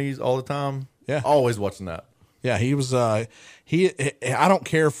comedies all the time. Yeah, always watching that. Yeah, he was. I don't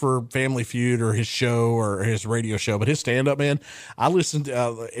care for Family Feud or his show or his radio show, but his stand-up, man, I listened.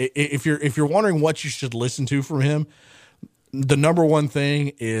 If you're wondering what you should listen to from him, the number one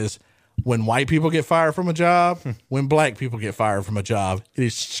thing is when white people get fired from a job, when black people get fired from a job. It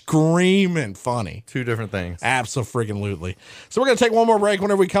is screaming funny. 2 different things. Absolutely. So we're going to take one more break.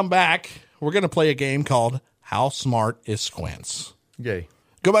 Whenever we come back, we're going to play a game called How Smart is Squints? Yay.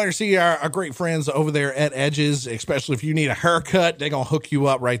 Go by and see our great friends over there at Edges, especially if you need a haircut. They're going to hook you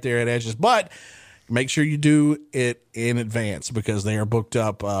up right there at Edges. But make sure you do it in advance because they are booked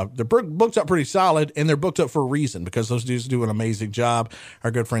up. They're booked up pretty solid, and they're booked up for a reason because those dudes do an amazing job. Our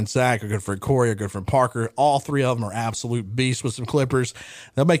good friend Zach, our good friend Corey, our good friend Parker, all 3 of them are absolute beasts with some clippers.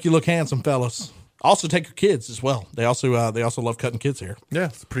 They'll make you look handsome, fellas. Also take your kids as well. They also love cutting kids' hair. Yeah,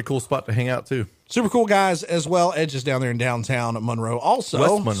 it's a pretty cool spot to hang out too. Super cool guys as well. Edges down there in downtown Monroe. Also,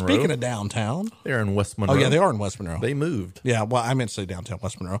 West Monroe. Speaking of downtown. They're in West Monroe. Oh, yeah, they are in West Monroe. They moved. Yeah, well, I meant to say downtown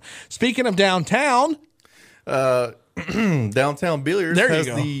West Monroe. Speaking of downtown. Downtown Billiards. There you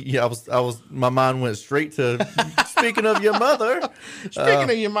has go. I was. My mind went straight to speaking of your mother. Speaking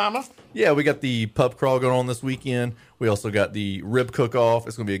of your mama. Yeah, we got the pub crawl going on this weekend. We also got the rib cook off.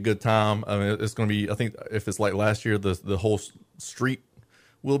 It's going to be a good time. I mean, it's going to be. I think if it's like last year, the whole street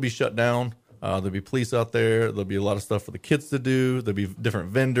will be shut down. There'll be police out there. There'll be a lot of stuff for the kids to do. There'll be different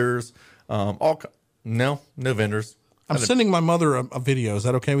vendors. No vendors. I'm sending my mother a video. Is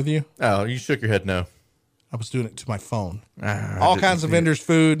that okay with you? Oh, you shook your head no. I was doing it to my phone. All kinds of vendors,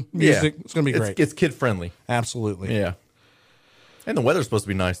 food, music. Yeah. It's going to be great. It's kid friendly. Absolutely. Yeah. And the weather's supposed to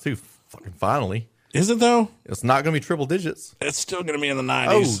be nice, too. Fucking finally. Is it, though? It's not going to be triple digits. It's still going to be in the 90s.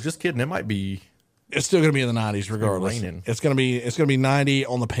 Oh, just kidding. It might be. It's still going to be in the 90s regardless. Raining. It's going to be 90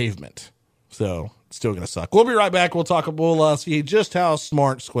 on the pavement. So it's still going to suck. We'll be right back. We'll see just how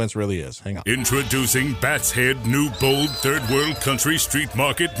smart Squints really is. Hang on. Introducing Bat's Head new bold third world country street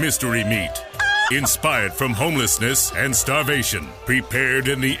market mystery meat. Inspired from homelessness and starvation. Prepared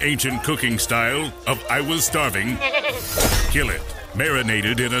in the ancient cooking style of I Was Starving. Kill it.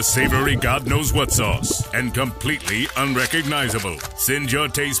 Marinated in a savory God-knows-what sauce and completely unrecognizable. Send your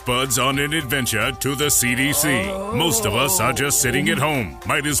taste buds on an adventure to the CDC. Most of us are just sitting at home.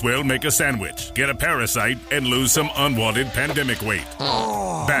 Might as well make a sandwich, get a parasite, and lose some unwanted pandemic weight.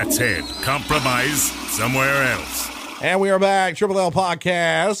 Bat's Head. Compromise somewhere else. And we are back. Triple L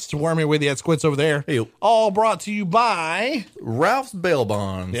Podcast. Worm here with you at Squints over there. Hey. All brought to you by Ralph's Bail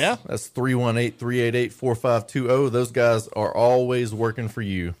Bonds. Yeah. That's 318-388-4520. Those guys are always working for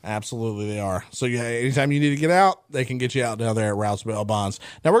you. Absolutely, they are. So yeah, anytime you need to get out, they can get you out down there at Ralph's Bail Bonds.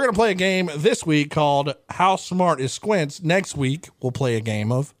 Now, we're going to play a game this week called How Smart is Squints? Next week, we'll play a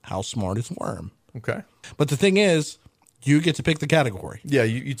game of How Smart is Worm? Okay. But the thing is, you get to pick the category. Yeah,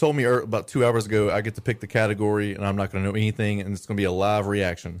 you told me about 2 hours ago I get to pick the category, and I'm not going to know anything, and it's going to be a live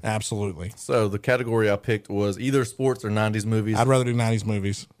reaction. Absolutely. So the category I picked was either sports or 90s movies. I'd rather do 90s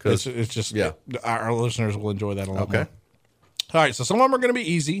movies. It's just, yeah. Our listeners will enjoy that a lot more. Okay. All right, so some of them are going to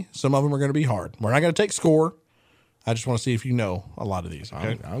be easy. Some of them are going to be hard. We're not going to take score. I just want to see if you know a lot of these.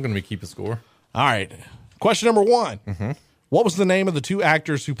 Okay? I'm going to be keeping score. All right. Question number 1. Mm-hmm. What was the name of the 2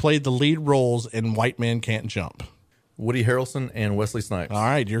 actors who played the lead roles in White Men Can't Jump? Woody Harrelson and Wesley Snipes. All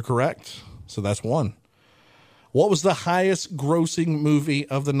right, you're correct. So that's 1. What was the highest grossing movie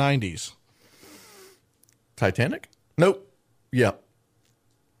of the 90s? Titanic? Nope. Yeah.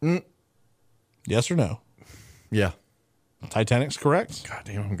 Yes or no? Yeah. Titanic's correct. God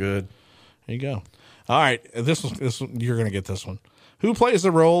damn, I'm good. There you go. All right, this one, you're going to get this one. Who plays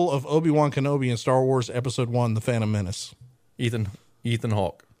the role of Obi-Wan Kenobi in Star Wars Episode 1, The Phantom Menace? Ethan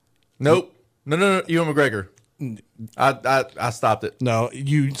Hawke. Nope. No. Ewan McGregor. I stopped it. No,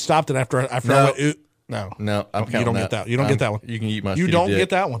 you stopped it after No. I went, no. No, I'm You don't counting get that. You don't get that one. You can eat my You shitty don't dick. get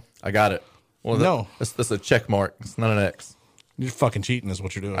that one. I got it. Well, No. That's a check mark. It's not an X. You're fucking cheating is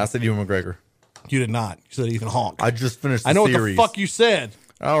what you're doing. I said Ewan McGregor. You did not. You said Ethan Hawke. I just finished the I know series. what the fuck you said.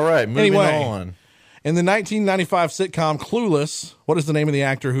 All right, moving Anyway. on. In the 1995 sitcom Clueless, what is the name of the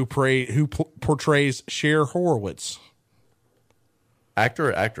actor who portrays Cher Horowitz? Actor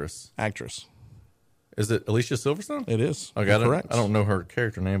or actress? Actress. Is it Alicia Silverstone? It is. Okay, You're correct. I don't know her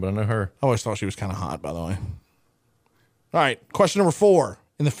character name, but I know her. I always thought she was kind of hot, by the way. All right, question number 4.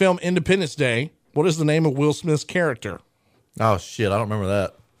 In the film Independence Day, what is the name of Will Smith's character? Oh, shit. I don't remember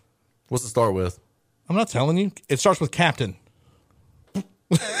that. What's it start with? I'm not telling you. It starts with Captain.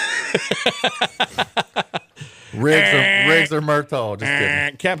 Riggs or Murtaugh. Just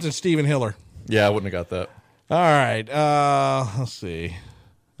kidding. Captain Stephen Hiller. Yeah, I wouldn't have got that. All right. Let's see.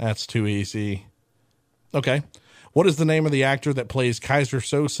 That's too easy. Okay. What is the name of the actor that plays Kaiser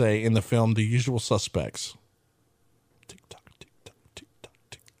Sose in the film The Usual Suspects? Tick-tock, tick-tock, tick-tock,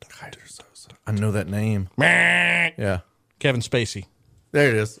 tick-tock. Kaiser Sose. I know that name. Kevin Yeah. Spacey. There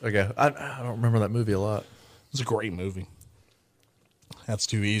it is. Okay. I don't remember that movie a lot. It's a great movie. That's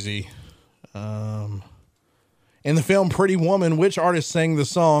too easy. In the film Pretty Woman, which artist sang the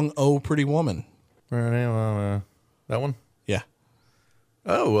song "Oh Pretty Woman"? That one? Yeah,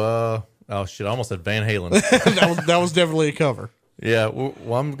 Oh shit! I almost said Van Halen. that was definitely a cover. Yeah, well,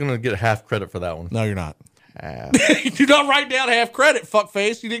 I'm gonna get half credit for that one. No, you're not. You don't write down half credit,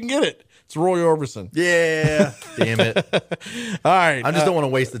 fuckface. You didn't get it. It's Roy Orbison. Yeah, damn it! All right, I just don't want to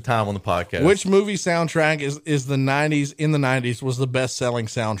waste the time on the podcast. which movie soundtrack is the '90s? In the '90s, was the best selling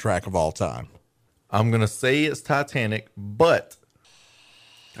soundtrack of all time? I'm gonna say it's Titanic, but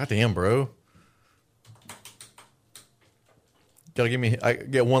goddamn, bro, gotta give me. I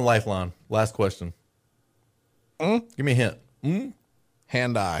get one lifeline. Last question. Give me a hint.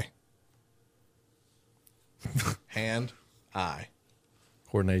 Hand Eye. Hand Eye.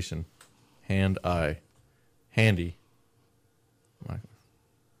 Coordination. Hand eye. Handy.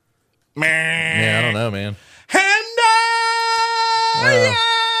 Yeah, I don't know, man. Hand Eye.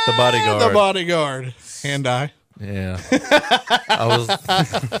 The Bodyguard. The Bodyguard. Hand Eye. Yeah.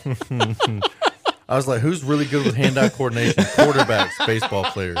 I was like, who's really good with hand-eye coordination? Quarterbacks, baseball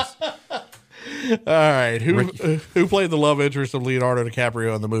players. All right. Who played the love interest of Leonardo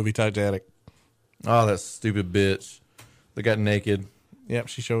DiCaprio in the movie Titanic? Oh, that stupid bitch that got naked. Yep,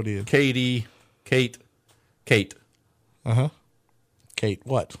 she showed you. Kate. Kate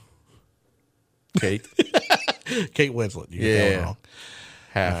what? Kate. Kate Winslet. You get that one wrong.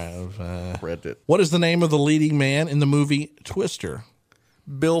 Half read it. What is the name of the leading man in the movie Twister?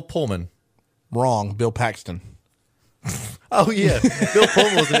 Bill Pullman. Wrong. Bill Paxton. Oh, yeah. Bill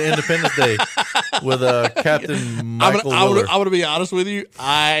Pullman was in Independence Day with Captain Michael Miller. I'm going to be honest with you.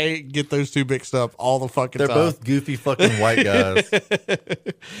 I get those two mixed up all the fucking They're time. both goofy fucking white guys.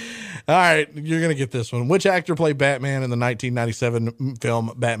 All right. You're going to get this one. Which actor played Batman in the 1997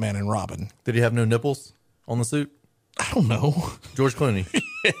 film Batman and Robin? Did he have no nipples on the suit? I don't know. George Clooney.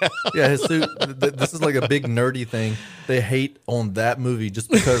 Yeah, his suit. This is like a big nerdy thing. They hate on that movie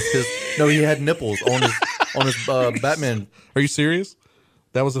just because he had nipples on his Batman. Are you serious?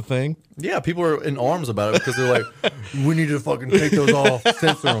 That was a thing? Yeah, people are in arms about it because they're like, we need to fucking take those off,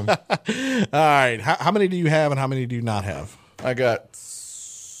 censor them. All right. How many do you have and how many do you not have? I got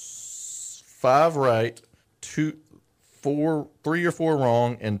 5 right, 3 or 4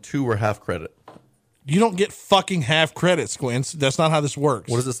 wrong, and 2 were half credit. You don't get fucking half credit, Squints. That's not how this works.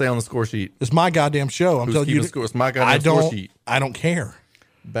 What does it say on the score sheet? It's my goddamn show. I'm telling you. It's my goddamn score sheet. I don't care.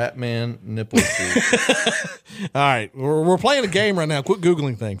 Batman nipple suit. All right. We're playing a game right now. Quit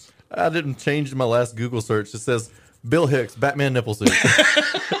Googling things. I didn't change my last Google search. It says Bill Hicks, Batman nipple suit.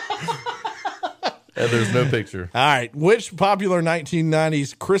 And there's no picture. All right. Which popular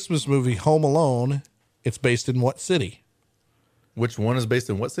 1990s Christmas movie, Home Alone, it's based in what city? Which one is based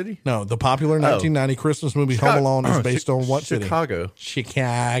in what city? No, the popular 1990 Christmas movie, Home Alone, is based on what city? Chicago.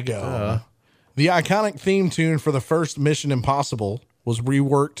 The iconic theme tune for the first Mission Impossible was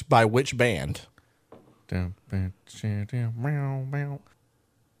reworked by which band? Not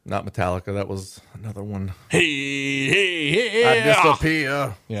Metallica. That was another one. Hey. I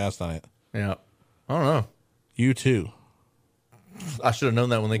disappear. Yeah, that's not it. Yeah. I don't know. U2. I should have known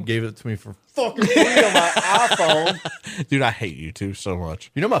that when they gave it to me for fucking free on my iPhone. Dude, I hate U2 so much.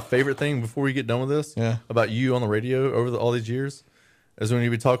 You know my favorite thing before we get done with this? Yeah. About you on the radio over all these years? Is when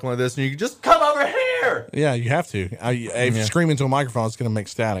you be talking like this and you just come over here. Yeah, you have to. If you scream into a microphone, it's going to make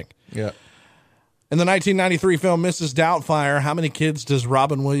static. Yeah. In the 1993 film Mrs. Doubtfire, how many kids does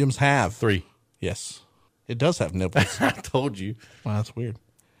Robin Williams have? 3. Yes. It does have nipples. I told you. Wow, that's weird.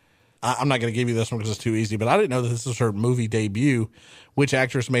 I'm not going to give you this one because it's too easy, but I didn't know that this was her movie debut. Which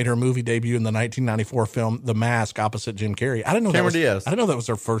actress made her movie debut in the 1994 film The Mask opposite Jim Carrey? I didn't know Cameron Diaz. I didn't know that was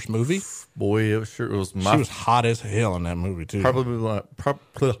her first movie. Boy, it was my... She was hot as hell in that movie, too. Probably my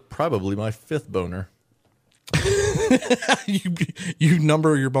 5th boner. You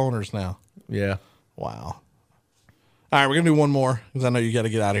number your boners now. Yeah. Wow. All right, we're going to do one more because I know you got to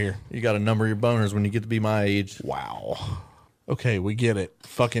get out of here. You got to number your boners when you get to be my age. Wow. Okay, we get it.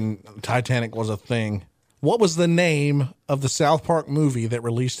 Fucking Titanic was a thing. What was the name of the South Park movie that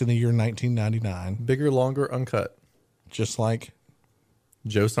released in the year 1999? Bigger, Longer, Uncut. Just like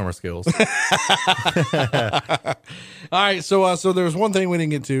Joe Summerskills. All right, so there's one thing we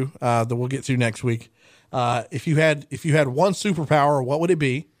didn't get to that we'll get to next week. If you had one superpower, what would it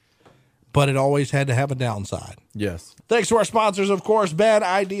be? But it always had to have a downside. Yes. Thanks to our sponsors, of course, Bad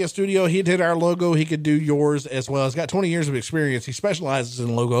Idea Studio. He did our logo. He could do yours as well. He's got 20 years of experience. He specializes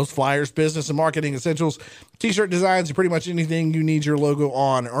in logos, flyers, business, and marketing essentials, T-shirt designs, and pretty much anything you need your logo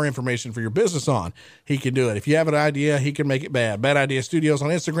on or information for your business on. He can do it. If you have an idea, he can make it bad. Bad Idea Studios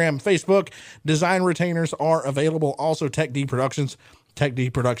on Instagram and Facebook. Design retainers are available. Also, Tech D Productions.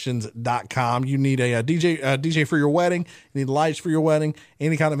 TechDProductions.com. You need a DJ for your wedding. You need lights for your wedding.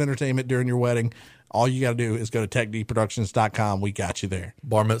 Any kind of entertainment during your wedding. All you got to do is go to TechDProductions.com. We got you there.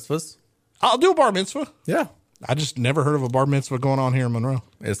 Bar mitzvahs? I'll do a bar mitzvah. Yeah. I just never heard of a bar mitzvah going on here in Monroe.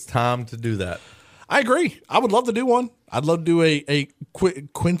 It's time to do that. I agree. I would love to do one. I'd love to do a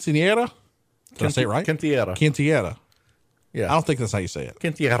quinceañera. Did I say it right? Quinceañera. Quinceañera. Yeah. I don't think that's how you say it.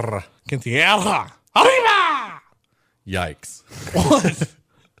 Quinceañera. Quinceañera. Arriba! Yikes. What?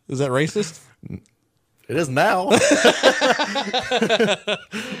 Is that racist? It is now. All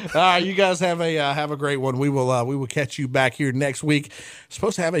right, you guys have a great one. We will catch you back here next week.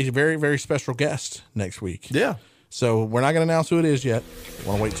 Supposed to have a very, very special guest next week. Yeah. So we're not going to announce who it is yet.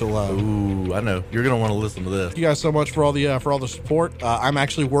 Want to wait till. Ooh, I know you're going to want to listen to this. Thank you guys so much for all the support. I'm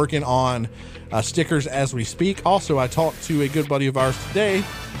actually working on stickers as we speak. Also, I talked to a good buddy of ours today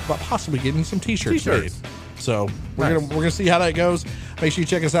about possibly getting some T-shirts made. So we're gonna see how that goes. Make sure you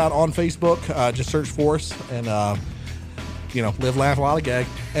check us out on Facebook. Just search for us and live, laugh, lollygag.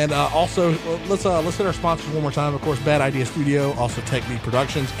 And also let's hit our sponsors one more time. Of course, Bad Idea Studio, also Tech D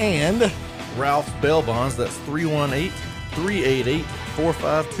Productions, and Ralph's Bail Bonds. That's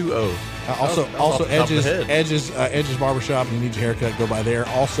 318-388-4520. Also Edge's Barbershop. And you need your haircut, go by there.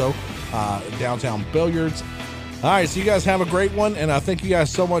 Also, Downtown Billiards. All right, so you guys have a great one, and thank you guys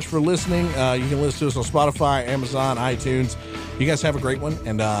so much for listening. You can listen to us on Spotify, Amazon, iTunes. You guys have a great one,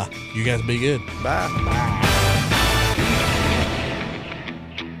 and you guys be good. Bye.